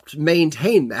helped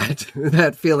maintain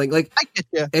that feeling. Like, I get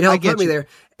you. It helped put me there.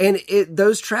 And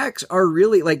those tracks are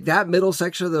really like that middle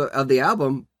section of the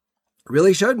album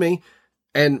really showed me.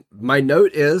 And my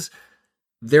note is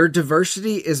their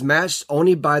diversity is matched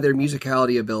only by their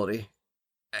musicality ability.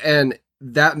 And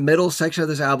that middle section of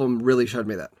this album really showed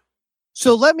me that.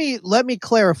 So let me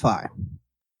clarify.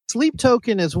 Sleep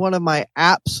Token is one of my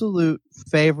absolute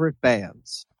favorite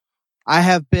bands. I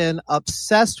have been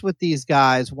obsessed with these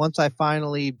guys once I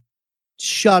finally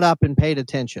shut up and paid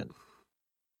attention.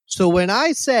 So when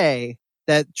I say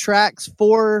that tracks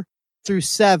 4 through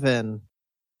 7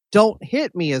 don't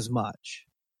hit me as much,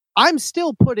 I'm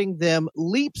still putting them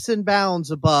leaps and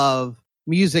bounds above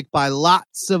music by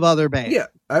lots of other bands. Yeah,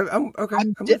 I'm okay.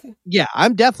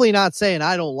 I'm definitely not saying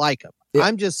I don't like them. Yeah.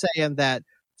 I'm just saying that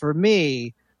for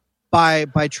me, by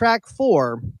track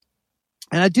 4,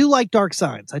 and I do like Dark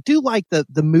Signs. I do like the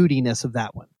moodiness of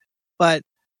that one. But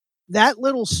that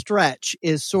little stretch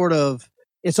is sort of,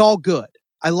 it's all good.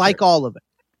 I like all of it.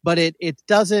 But it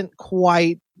doesn't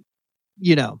quite,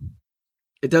 It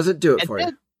doesn't do it for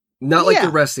you. Not like the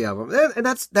rest of the album. And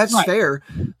that's right. Fair.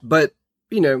 But,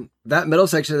 that middle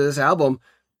section of this album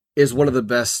is one of the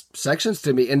best sections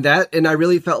to me. And I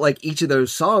really felt like each of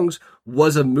those songs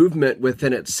was a movement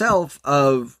within itself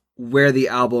of where the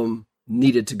album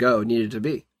needed to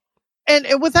be. And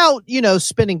without,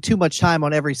 spending too much time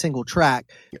on every single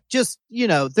track, just,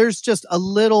 there's just a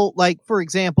little, like, for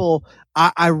example,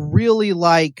 I really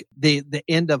like the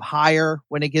end of Higher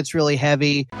when it gets really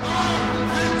heavy.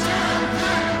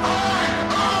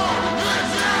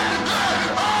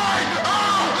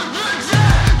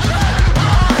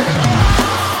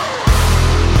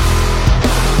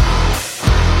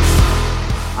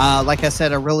 Like I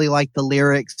said, I really like the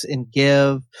lyrics in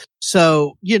Give.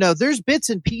 So, there's bits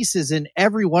and pieces in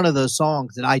every one of those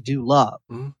songs that I do love.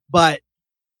 Mm-hmm. But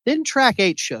then track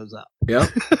 8 shows up. Yep.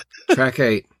 Track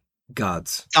 8.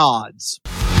 Gods.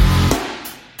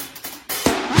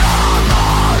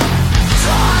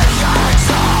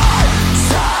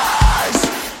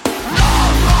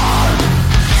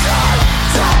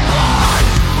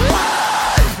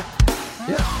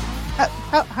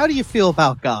 How do you feel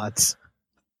about Gods?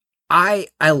 I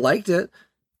liked it.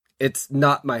 It's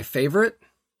not my favorite,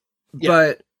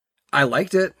 but I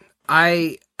liked it.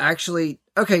 I actually,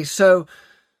 okay, so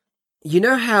you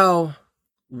know how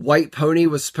White Pony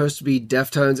was supposed to be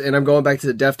Deftones, and I'm going back to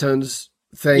the Deftones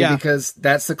thing because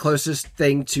that's the closest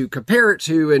thing to compare it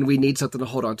to, and we need something to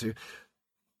hold on to.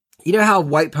 You know how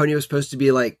White Pony was supposed to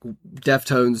be like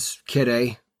Deftones' Kid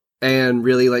A and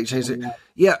really like change it?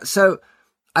 Yeah. So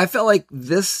I felt like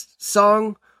this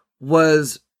song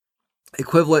was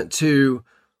equivalent to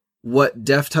what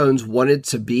Deftones wanted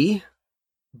to be,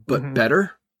 but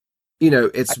better. You know,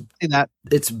 it's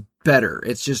better.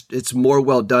 It's more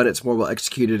well done. It's more well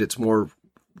executed. It's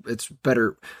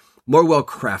better, more well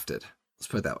crafted. Let's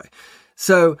put it that way.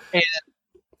 So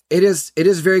it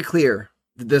is very clear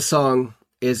that this song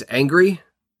is angry.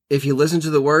 If you listen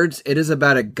to the words, it is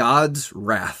about a god's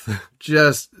wrath.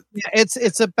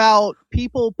 It's about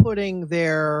people putting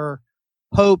their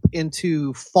hope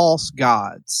into false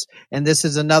gods. And this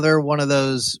is another one of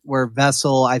those where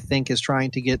Vessel, I think, is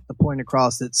trying to get the point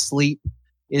across that sleep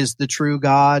is the true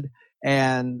God.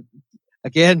 And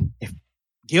again,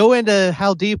 go into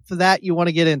how deep that you want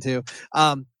to get into.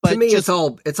 But to me, it's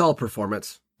all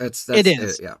performance. It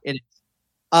is.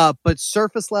 But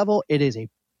surface level, it is a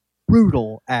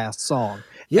brutal ass song.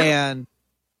 Yeah. And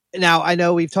now I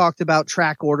know we've talked about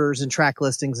track orders and track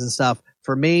listings and stuff.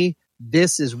 For me,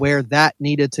 this is where that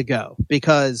needed to go,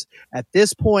 because at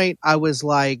this point I was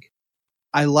like,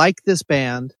 I like this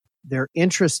band. They're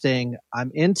interesting.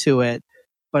 I'm into it,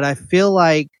 but I feel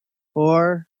like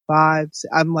 4, 5,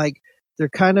 I'm like, they're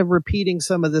kind of repeating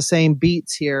some of the same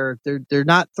beats here. They're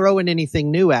not throwing anything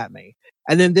new at me.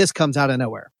 And then this comes out of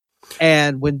nowhere.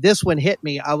 And when this one hit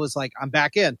me, I was like, I'm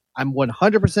back in. I'm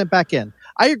 100% back in.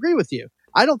 I agree with you.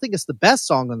 I don't think it's the best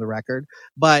song on the record,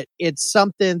 but it's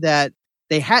something that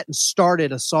they hadn't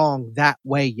started a song that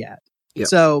way yet. Yep.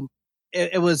 So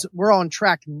it was, we're on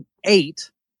track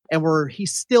 8 and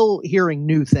he's still hearing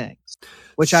new things,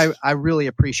 which I really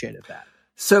appreciated that.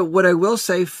 So what I will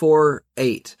say for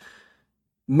 8,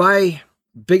 my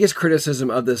biggest criticism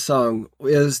of this song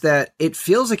is that it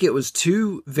feels like it was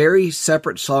 2 very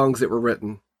separate songs that were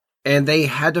written, and they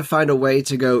had to find a way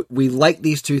to go, we like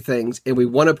these 2 things and we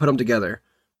want to put them together.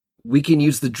 We can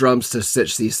use the drums to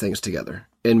stitch these things together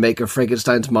and make a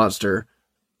Frankenstein's monster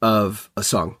of a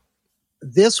song.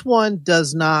 This one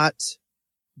does not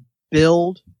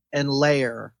build and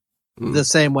layer the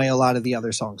same way a lot of the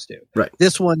other songs do. Right.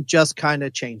 This one just kind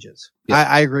of changes. Yeah.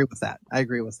 I agree with that.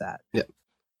 Yeah.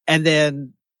 And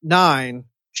then 9,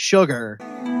 Sugar.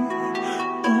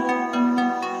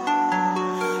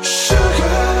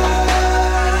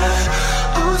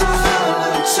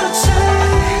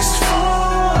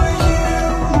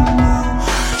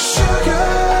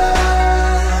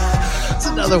 It's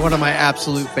another one of my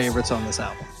absolute favorites on this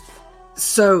album.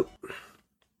 So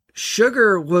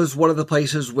Sugar was one of the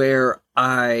places where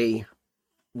I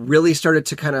really started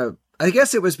to kind of, I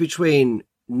guess it was between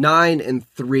 9 and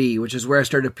 3, which is where I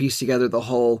started to piece together the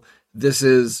whole, this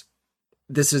is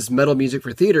metal music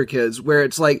for theater kids, where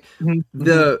it's like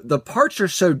the parts are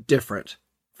so different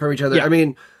from each other. Yeah. I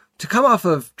mean, to come off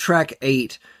of track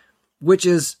 8, which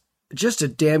is just a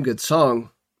damn good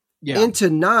song, into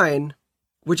 9,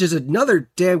 which is another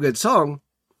damn good song,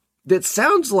 that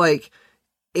sounds like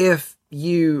if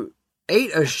you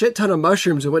ate a shit ton of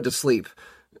mushrooms and went to sleep.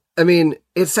 I mean,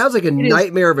 it sounds like a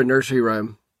nightmare of a nursery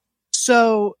rhyme.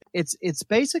 So it's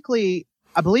basically,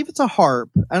 I believe it's a harp.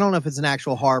 I don't know if it's an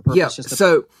actual harp or if it's just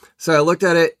so I looked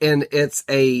at it and it's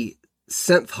a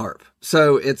synth harp.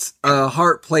 So it's a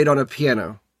harp played on a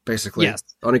piano, basically,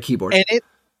 on a keyboard.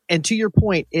 And to your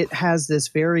point, it has this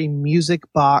very music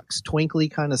box, twinkly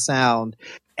kind of sound,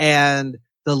 and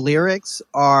the lyrics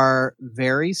are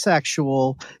very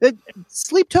sexual.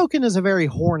 Sleep Token is a very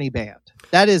horny band.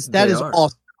 That is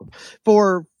awesome.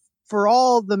 For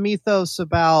all the mythos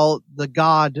about the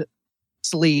god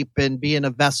sleep and being a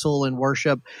vessel and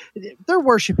worship, they're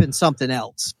worshiping something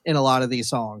else in a lot of these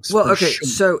songs. Well, okay, sure.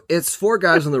 So it's 4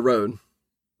 guys on the road.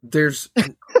 There's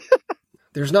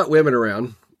not women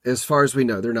around. As far as we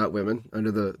know, they're not women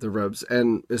under the robes.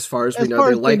 And as far as we know,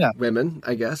 they like women,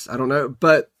 I guess. I don't know.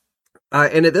 But,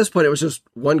 and at this point, it was just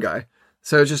one guy.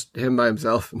 So just him by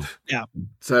himself. Yeah.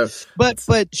 So, but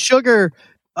Sugar,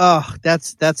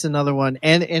 that's another one.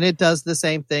 And it does the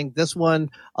same thing. This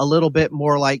one, a little bit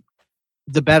more like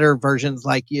the better versions,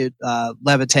 like you,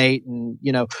 Levitate, and,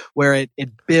 where it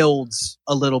builds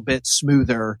a little bit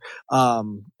smoother.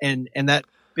 And that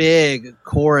big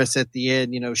chorus at the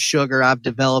end, Sugar, I've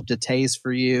developed a taste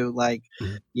for you. Like,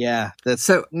 yeah, that's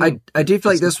so. I do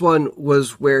feel like this one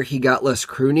was where he got less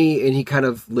croony and he kind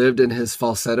of lived in his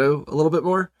falsetto a little bit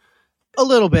more. A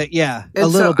little bit, yeah. And a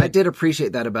little bit. I did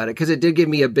appreciate that about it, because it did give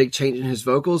me a big change in his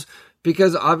vocals,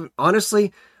 because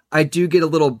honestly, I do get a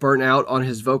little burnt out on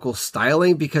his vocal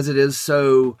styling, because it is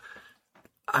so,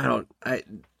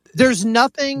 There's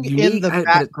nothing in the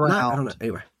background. I don't know.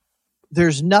 Anyway,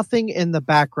 there's nothing in the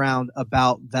background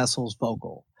about Vessel's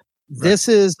vocal. Right. This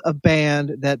is a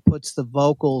band that puts the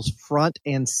vocals front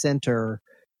and center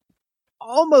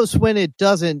almost when it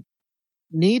doesn't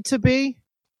need to be.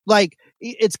 Like,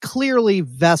 it's clearly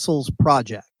Vessel's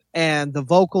project, and the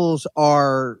vocals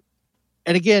are,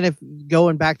 and again, if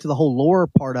going back to the whole lore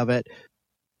part of it,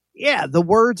 yeah, the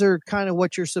words are kind of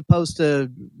what you're supposed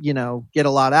to, get a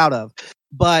lot out of.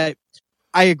 But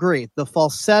I agree. The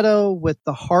falsetto with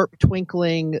the harp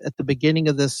twinkling at the beginning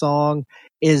of this song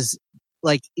is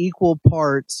like equal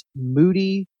parts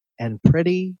moody and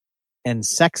pretty and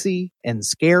sexy and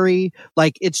scary.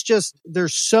 Like, it's just,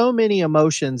 there's so many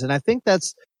emotions. And I think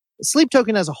that's Sleep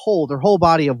Token as a whole, their whole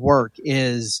body of work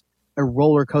is a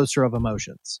roller coaster of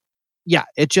emotions. Yeah.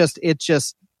 It just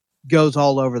goes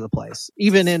all over the place,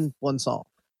 even in one song.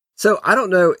 So I don't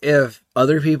know if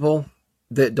other people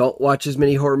that don't watch as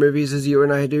many horror movies as you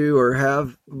and I do,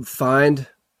 or find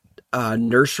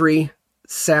nursery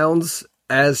sounds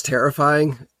as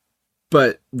terrifying,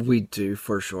 but we do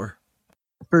for sure.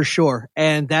 For sure.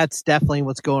 And that's definitely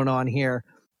what's going on here.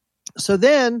 So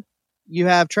then you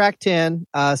have track 10,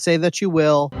 Say That You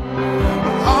Will.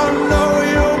 I know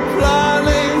you're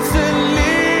planning to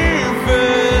leave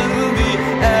in the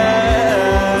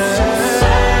air. Say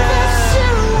that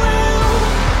you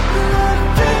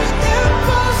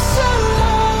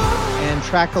will. And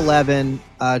track 11,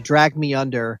 Drag Me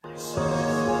Under.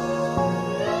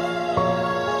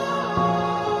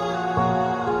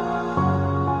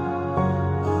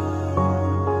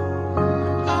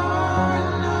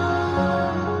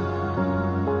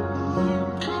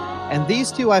 And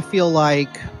these two, I feel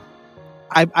like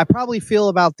I probably feel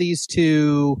about these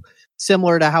two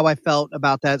similar to how I felt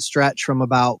about that stretch from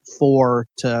about 4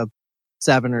 to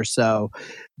 7 or so.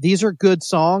 These are good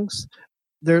songs.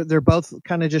 They're both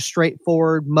kind of just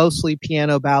straightforward, mostly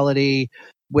piano ballady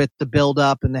with the build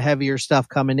up and the heavier stuff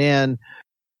coming in.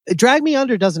 Drag Me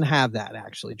Under doesn't have that,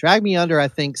 actually. Drag Me Under, I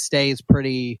think, stays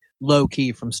pretty low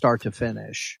key from start to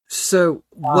finish. So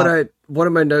one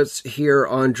of my notes here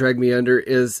on Drag Me Under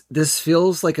is this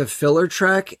feels like a filler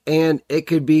track, and it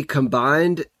could be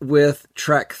combined with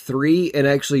track 3 and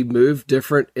actually move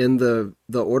different in the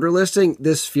order listing.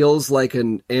 This feels like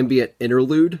an ambient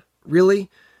interlude, really.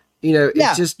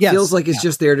 It feels like it's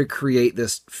just there to create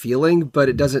this feeling, but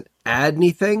it doesn't add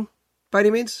anything by any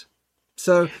means.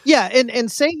 So yeah,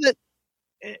 and say that,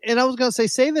 and I was going to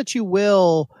say That You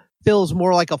Will feels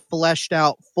more like a fleshed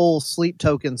out full Sleep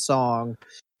Token song,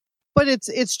 but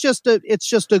it's just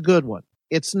a good one.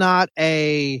 It's not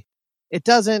it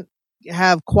doesn't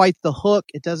have quite the hook.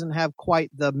 It doesn't have quite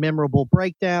the memorable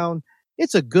breakdown.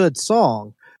 It's a good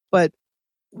song, but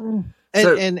Say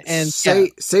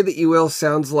That You Will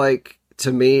sounds like,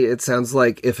 to me, it sounds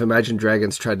like if Imagine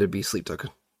Dragons tried to be Sleep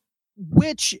Token,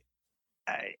 which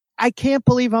I can't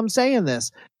believe I'm saying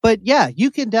this, but yeah, you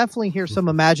can definitely hear some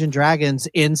Imagine Dragons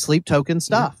in Sleep Token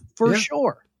stuff for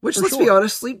sure. Which, let's be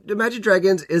honest, Imagine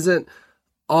Dragons isn't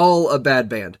all a bad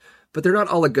band, but they're not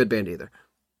all a good band either.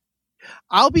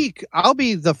 I'll be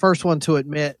the first one to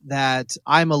admit that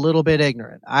I'm a little bit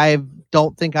ignorant. I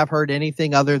don't think I've heard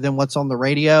anything other than what's on the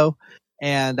radio,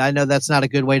 and I know that's not a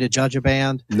good way to judge a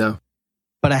band. No,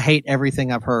 but I hate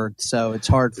everything I've heard, so it's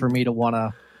hard for me to want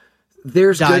to.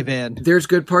 Dive in. There's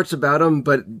good parts about them,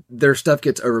 but their stuff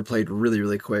gets overplayed really,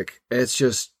 really quick. It's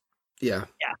just, yeah.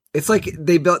 It's like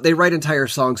they write entire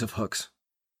songs of hooks.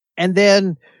 And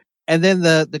then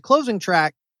the closing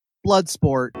track,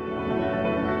 Bloodsport.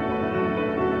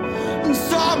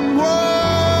 Somewhere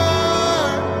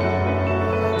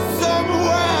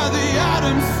the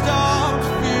atoms stopped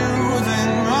fusing.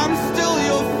 I'm still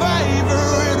your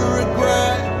favorite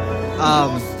regret.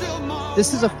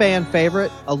 This is a fan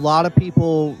favorite. A lot of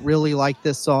people really like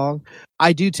this song.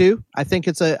 I do too. I think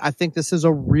this is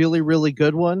a really, really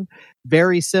good one.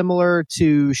 Very similar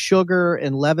to Sugar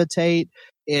and Levitate.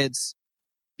 It's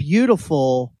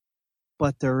beautiful,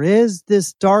 but there is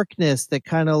this darkness that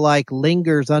kind of like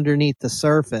lingers underneath the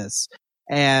surface.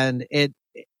 And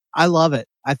I love it.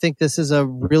 I think this is a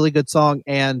really good song.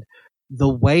 And the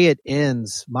way it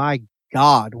ends, my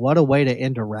God, what a way to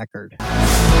end a record.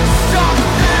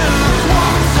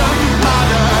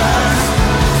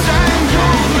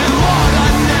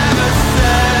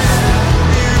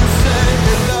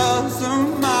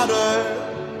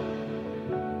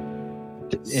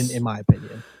 In my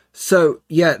opinion. So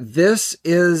yeah, this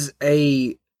is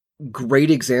a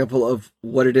great example of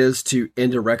what it is to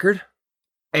end a record.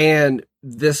 And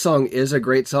this song is a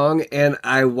great song. And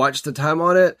I watched the time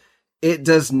on it. It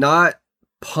does not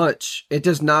punch. It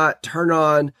does not turn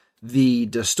on the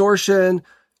distortion.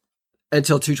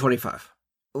 until 225.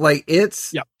 Like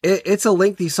it's Yep. it's a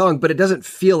lengthy song, but it doesn't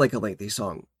feel like a lengthy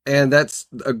song. And that's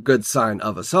a good sign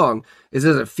of a song. It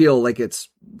doesn't feel like it's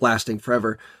lasting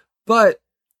forever. But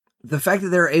the fact that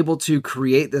they're able to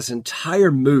create this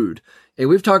entire mood, and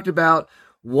we've talked about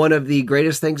one of the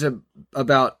greatest things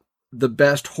about the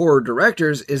best horror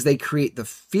directors is they create the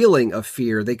feeling of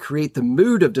fear. They create the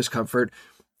mood of discomfort.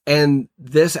 And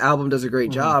this album does a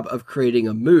great job of creating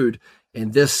a mood.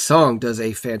 And this song does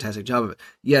a fantastic job of it.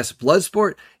 Yes,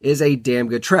 Bloodsport is a damn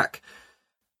good track.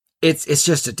 It's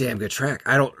just a damn good track.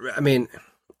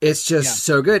 It's just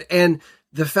so good. And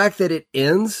the fact that it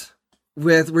ends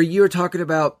with where you were talking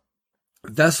about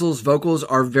Vessel's vocals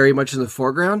are very much in the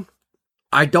foreground.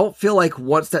 I don't feel like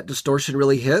once that distortion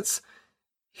really hits,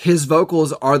 his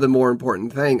vocals are the more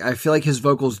important thing. I feel like his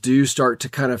vocals do start to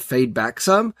kind of fade back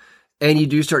some, and you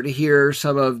do start to hear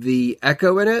some of the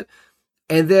echo in it.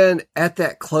 And then at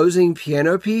that closing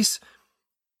piano piece,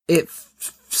 it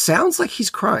sounds like he's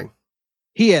crying.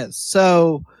 He is.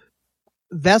 So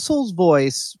Vessel's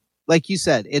voice, like you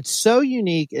said, it's so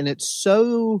unique and it's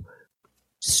so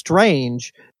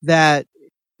strange that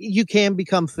you can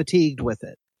become fatigued with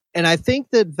it. And I think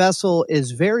that Vessel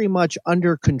is very much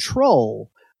under control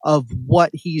of what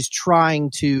he's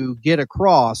trying to get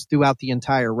across throughout the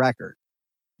entire record.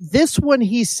 This one,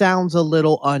 he sounds a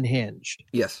little unhinged.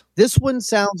 Yes. This one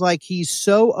sounds like he's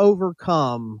so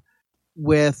overcome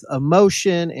with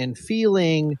emotion and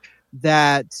feeling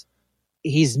that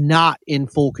he's not in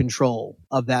full control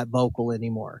of that vocal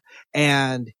anymore.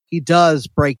 And he does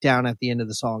break down at the end of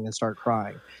the song and start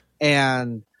crying.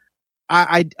 And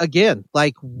I again,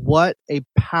 like, what a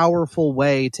powerful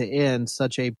way to end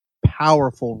such a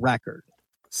powerful record.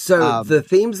 So the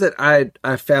themes that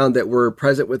I found that were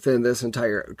present within this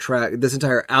entire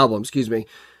album,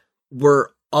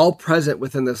 were all present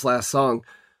within this last song,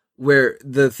 where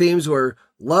the themes were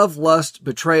love, lust,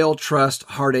 betrayal, trust,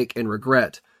 heartache, and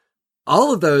regret.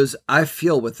 All of those I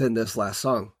feel within this last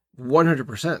song,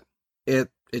 100%. It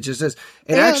just is.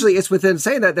 And actually, it's within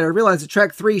saying that I realized that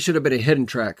track 3 should have been a hidden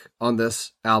track on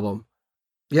this album.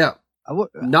 Yeah.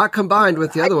 Not combined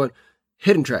with the other one.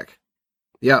 Hidden track.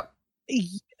 Yeah.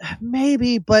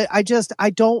 Maybe, but I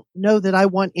don't know that I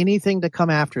want anything to come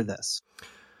after this.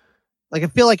 Like, I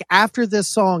feel like after this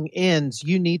song ends,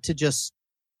 you need to just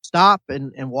stop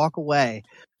and walk away.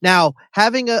 Now,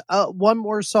 having a one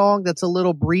more song that's a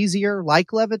little breezier, like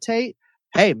Levitate,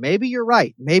 hey, maybe you're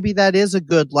right. Maybe that is a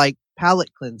good, like,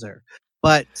 palate cleanser.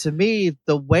 But to me,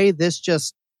 the way this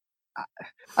just,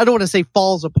 I don't want to say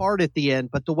falls apart at the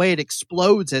end, but the way it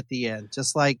explodes at the end,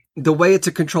 just like the way it's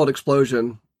a controlled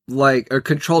explosion, like a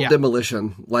controlled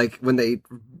demolition, like when they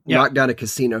knock down a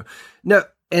casino. No.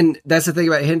 And that's the thing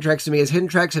about hidden tracks to me, is hidden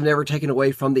tracks have never taken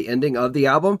away from the ending of the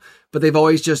album, but they've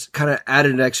always just kind of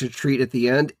added an extra treat at the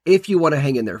end. If you want to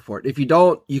hang in there for it, if you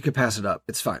don't, you can pass it up.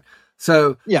 It's fine.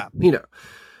 So,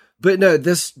 but no,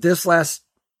 this last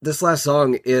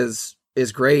song is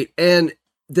great. And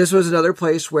this was another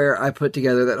place where I put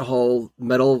together that whole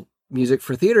metal music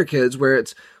for theater kids, where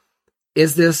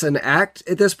is this an act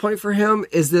at this point for him?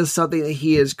 Is this something that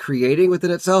he is creating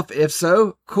within itself? If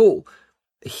so, cool.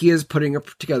 He is putting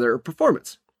together a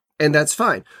performance, and that's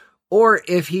fine. Or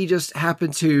if he just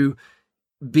happened to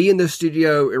be in the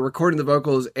studio and recording the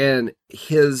vocals, and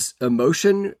his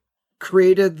emotion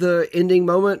created the ending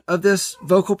moment of this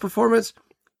vocal performance,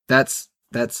 that's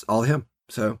all him.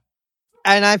 So,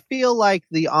 and I feel like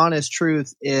the honest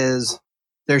truth is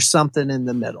there's something in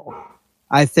the middle.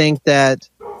 I think that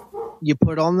you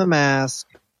put on the mask,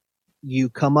 you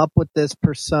come up with this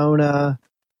persona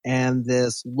and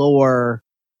this lore,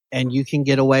 and you can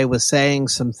get away with saying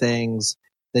some things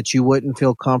that you wouldn't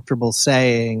feel comfortable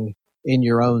saying in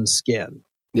your own skin.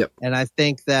 Yep. And I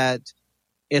think that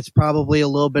it's probably a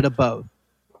little bit of both,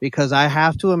 because I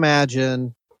have to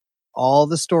imagine, all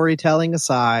the storytelling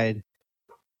aside,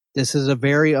 this is a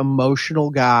very emotional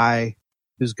guy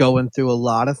who's going through a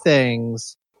lot of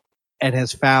things and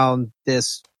has found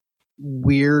this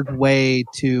weird way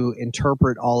to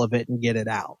interpret all of it and get it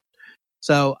out.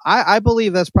 So I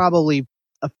believe that's probably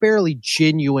a fairly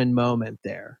genuine moment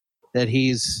there, that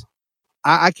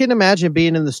I can imagine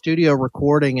being in the studio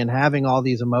recording and having all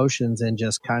these emotions and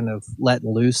just kind of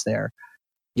letting loose there.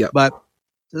 Yeah. But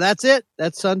so that's it.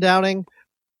 That's Sundowning.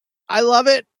 I love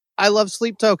it. I love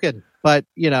Sleep Token, but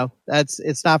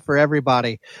it's not for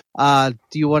everybody. Do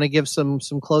you want to give some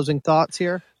closing thoughts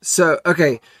here? So,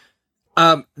 okay.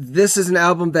 This is an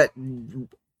album that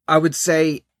I would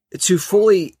say, to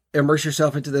fully immerse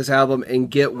yourself into this album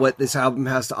and get what this album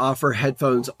has to offer,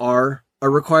 headphones are a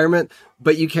requirement,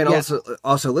 but you can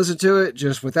also listen to it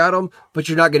just without them, but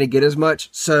you're not going to get as much.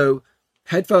 So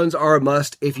Headphones are a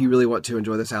must if you really want to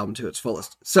enjoy this album to its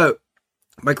fullest. So,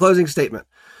 my closing statement.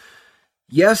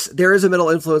 Yes, there is a metal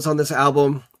influence on this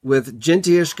album with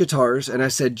genty-ish guitars, and I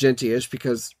said genty-ish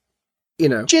because,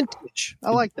 Genty-ish.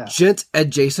 I like that. Gent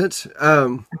adjacent.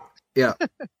 Yeah.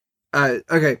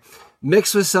 Okay.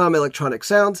 Mixed with some electronic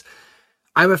sounds.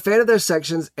 I'm a fan of those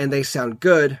sections, and they sound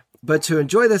good, but to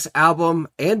enjoy this album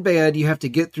and band, you have to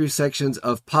get through sections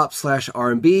of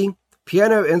pop/R&B,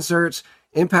 piano inserts,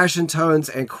 impassioned tones,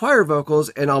 and choir vocals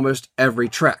in almost every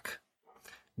track.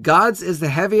 Gods is the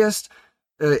heaviest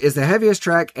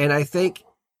track, and I think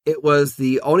it was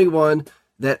the only one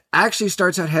that actually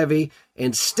starts out heavy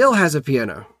and still has a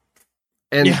piano.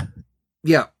 And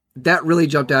yeah, that really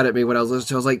jumped out at me when I was listening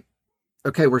to it. I was like,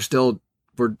 okay, we're still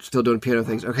doing piano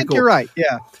things. Okay, cool. You're right.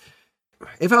 Yeah.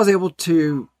 If I was able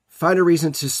to find a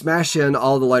reason to smash in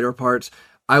all the lighter parts,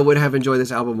 I would have enjoyed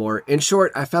this album more. In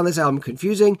short, I found this album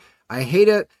confusing. I hate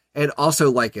it and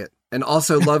also like it and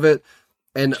also love it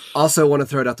and also want to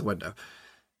throw it out the window.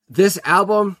 This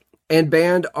album and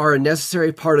band are a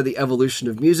necessary part of the evolution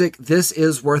of music. This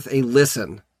is worth a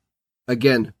listen.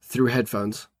 Again, through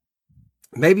headphones.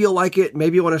 Maybe you'll like it.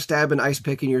 Maybe you want to stab an ice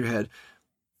pick in your head.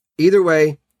 Either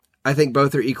way, I think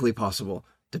both are equally possible,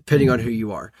 depending on who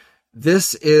you are.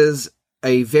 This is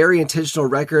a very intentional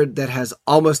record that has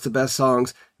almost the best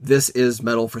songs. This is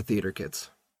metal for theater kids.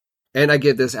 And I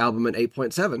give this album an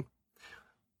 8.7.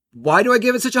 Why do I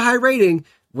give it such a high rating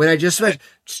when I just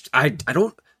I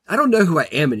don't know who I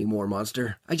am anymore,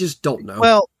 Monster. I just don't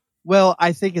know. Well,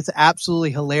 I think it's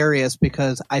absolutely hilarious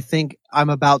because I think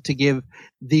I'm about to give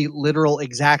the literal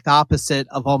exact opposite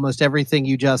of almost everything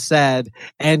you just said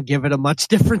and give it a much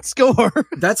different score.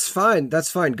 That's fine.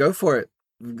 Go for it.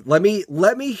 Let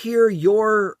me hear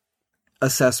your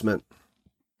assessment.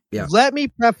 Yeah. Let me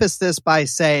preface this by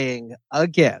saying,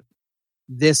 again,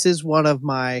 this is one of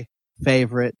my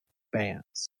favorite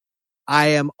bands. I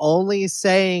am only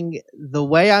saying the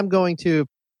way I'm going to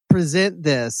present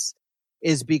this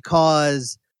is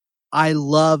because I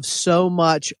love so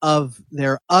much of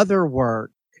their other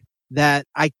work that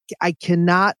I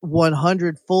cannot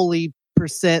 100% fully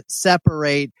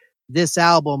separate this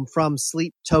album from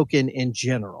Sleep Token in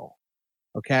general.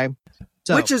 Okay.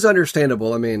 So, which is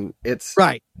understandable. I mean, it's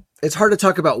right. It's hard to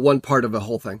talk about one part of a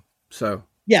whole thing. So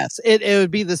yes, it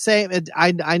would be the same.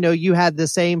 I know you had the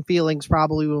same feelings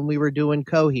probably when we were doing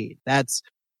Coheed. That's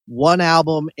one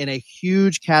album in a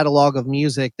huge catalog of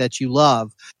music that you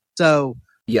love. So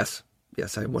yes, I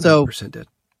 100% did.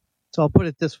 So I'll put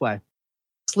it this way.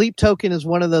 Sleep Token is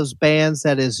one of those bands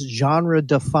that is genre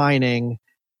defining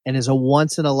and is a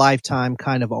once in a lifetime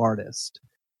kind of artist.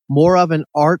 More of an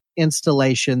art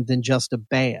installation than just a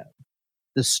band.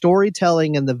 The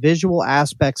storytelling and the visual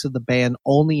aspects of the band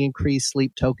only increase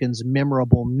Sleep Token's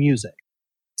memorable music.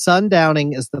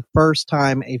 Sundowning is the first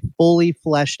time a fully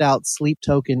fleshed out Sleep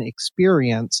Token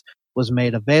experience was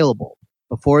made available.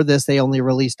 Before this, they only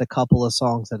released a couple of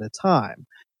songs at a time.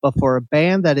 But for a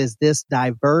band that is this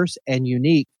diverse and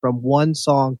unique from one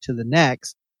song to the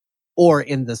next, or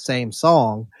in the same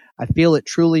song, I feel it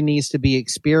truly needs to be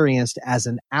experienced as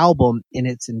an album in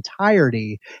its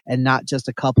entirety and not just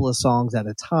a couple of songs at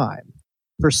a time.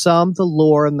 For some, the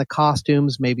lore and the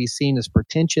costumes may be seen as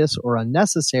pretentious or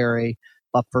unnecessary,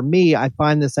 but for me, I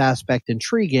find this aspect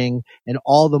intriguing and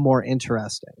all the more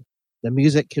interesting. The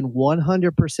music can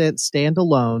 100% stand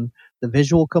alone. The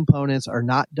visual components are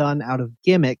not done out of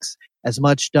gimmicks as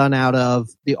much done out of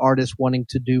the artist wanting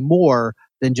to do more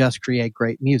than just create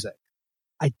great music.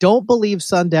 I don't believe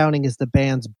Sundowning is the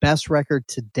band's best record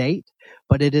to date,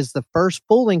 but it is the first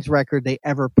full-length record they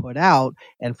ever put out,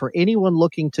 and for anyone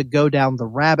looking to go down the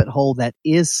rabbit hole that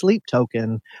is Sleep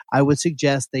Token, I would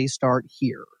suggest they start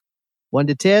here. 1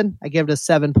 to 10, I give it a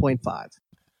 7.5.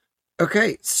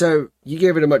 Okay, so you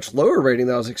gave it a much lower rating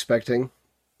than I was expecting.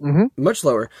 Mm-hmm. Much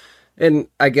lower. And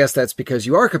I guess that's because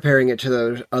you are comparing it to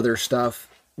the other stuff,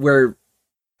 whereas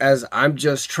I'm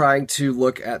just trying to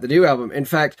look at the new album. In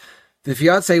fact, the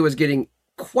fiance was getting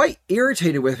quite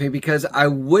irritated with me because I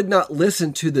would not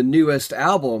listen to the newest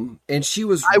album, and she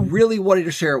was really wanting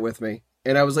to share it with me.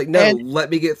 And I was like, no, let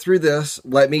me get through this.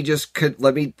 Let me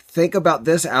think about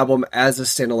this album as a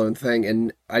standalone thing,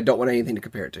 and I don't want anything to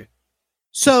compare it to.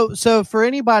 So for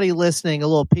anybody listening, a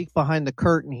little peek behind the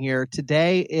curtain here.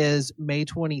 Today is May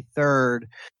 23rd.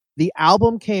 The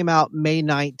album came out May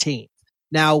 19th.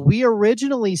 Now, we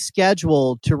originally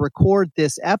scheduled to record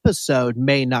this episode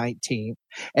May 19th,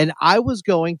 and I was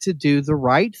going to do the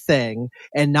right thing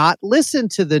and not listen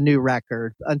to the new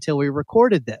record until we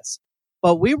recorded this.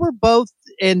 But we were both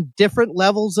in different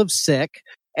levels of sick,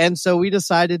 and so we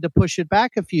decided to push it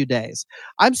back a few days.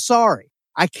 I'm sorry.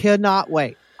 I cannot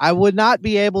wait. I would not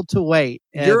be able to wait.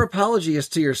 Your apology is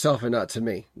to yourself and not to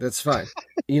me. That's fine.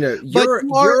 Your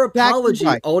exactly apology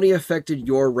right. only affected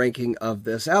your ranking of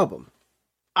this album.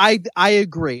 I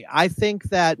agree. I think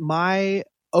that my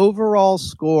overall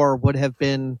score would have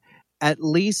been at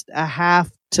least a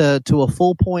half to a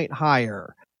full point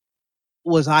higher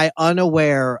was I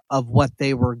unaware of what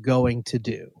they were going to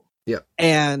do. Yeah.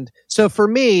 And so for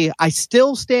me, I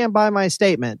still stand by my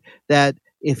statement that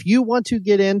if you want to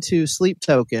get into Sleep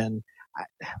Token,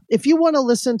 if you want to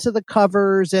listen to the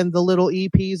covers and the little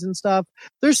EPs and stuff,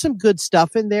 there's some good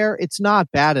stuff in there. It's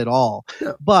not bad at all.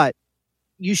 No. But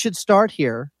you should start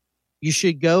here. You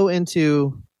should go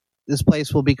into This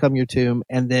Place Will Become Your Tomb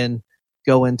and then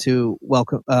go into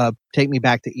Take Me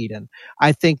Back to Eden.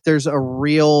 I think there's a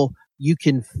real, you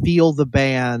can feel the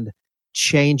band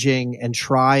changing and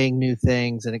trying new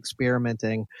things and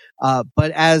experimenting.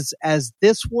 But as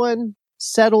this one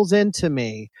settles into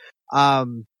me,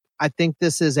 I think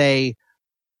this is a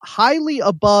highly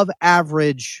above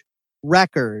average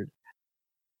record,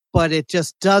 but it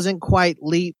just doesn't quite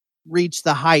reach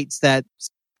the heights that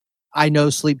I know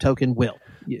Sleep Token will.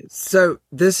 Yes. So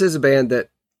this is a band that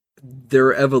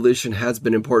their evolution has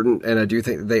been important, and I do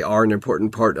think that they are an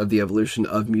important part of the evolution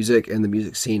of music and the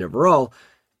music scene overall.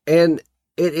 And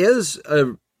it is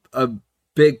a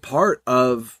big part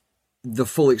of the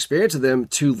full experience of them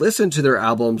to listen to their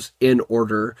albums in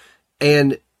order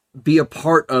and be a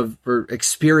part of or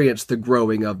experience the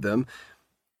growing of them.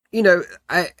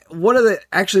 One of the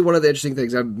interesting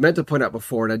things I meant to point out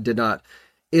before and I did not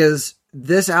is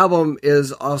this album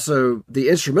is also, the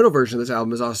instrumental version of this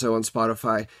album is also on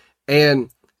Spotify. And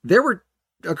there were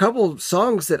a couple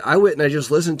songs that I went and I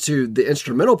just listened to the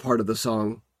instrumental part of the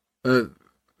song, the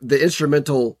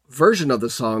instrumental version of the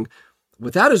song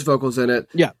without his vocals in it.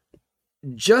 Yeah.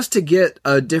 Just to get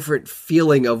a different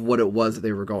feeling of what it was that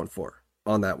they were going for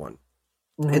on that one.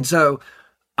 Mm-hmm. And so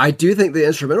I do think the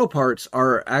instrumental albums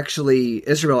are actually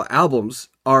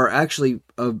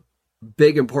a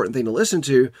big, important thing to listen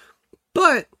to,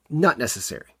 but not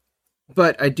necessary.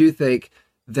 But I do think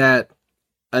that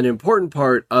an important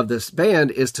part of this band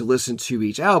is to listen to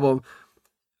each album.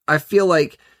 I feel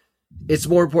like it's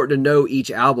more important to know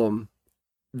each album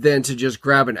than to just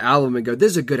grab an album and go,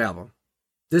 this is a good album.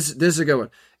 This is a good one.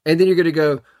 And then you're going to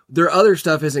go, their other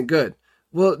stuff isn't good.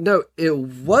 Well, no, it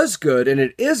was good and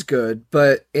it is good,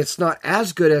 but it's not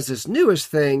as good as this newest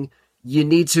thing. You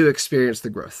need to experience the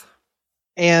growth.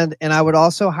 And I would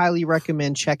also highly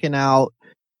recommend checking out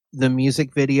the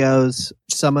music videos,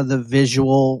 some of the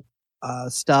visual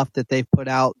stuff that they've put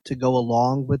out to go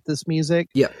along with this music.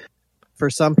 Yeah. For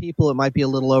some people, it might be a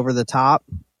little over the top.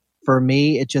 For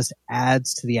me, it just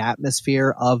adds to the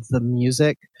atmosphere of the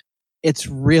music. It's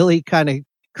really kind of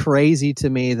crazy to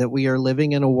me that we are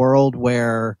living in a world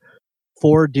where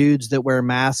 4 dudes that wear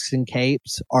masks and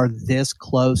capes are this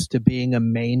close to being a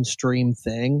mainstream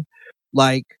thing.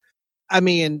 Like, I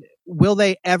mean, will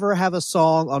they ever have a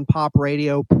song on pop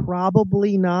radio?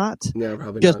 Probably not. No,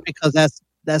 probably just not. Because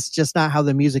that's just not how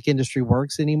the music industry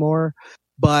works anymore.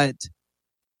 But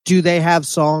do they have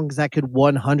songs that could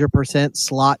 100%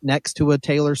 slot next to a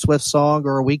Taylor Swift song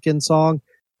or a Weeknd song?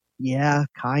 Yeah,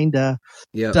 kinda.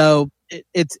 Yeah. So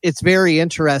it's very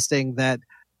interesting that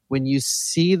when you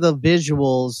see the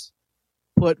visuals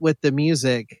put with the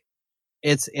music,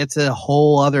 it's a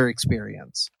whole other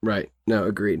experience. Right. No,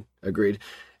 agreed.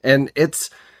 And it's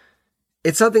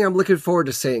something I'm looking forward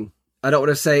to seeing. I don't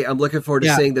want to say I'm looking forward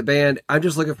to seeing the band. I'm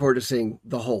just looking forward to seeing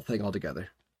the whole thing altogether.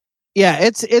 Yeah,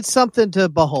 it's something to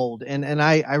behold. And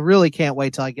I really can't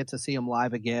wait till I get to see them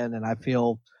live again. And I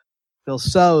feel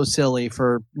so silly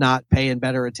for not paying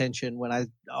better attention when I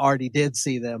already did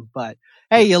see them. But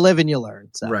hey, you live and you learn.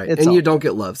 So right. And you don't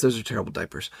get loves. Those are terrible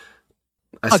diapers.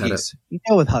 I said it. You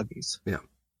go with Huggies. Yeah.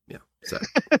 So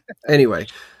anyway,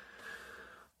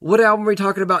 what album are we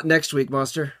talking about next week,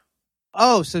 Monster?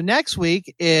 Oh, so next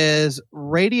week is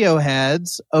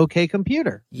Radiohead's OK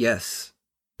Computer. Yes.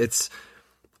 It's,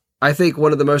 I think,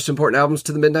 one of the most important albums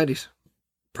to the mid-90s,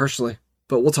 personally.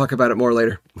 But we'll talk about it more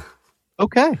later.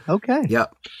 Okay. Yeah.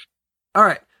 All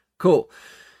right. Cool.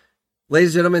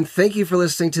 Ladies and gentlemen, thank you for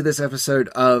listening to this episode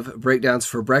of Breakdowns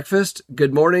for Breakfast.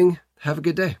 Good morning. Have a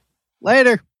good day.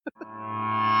 Later.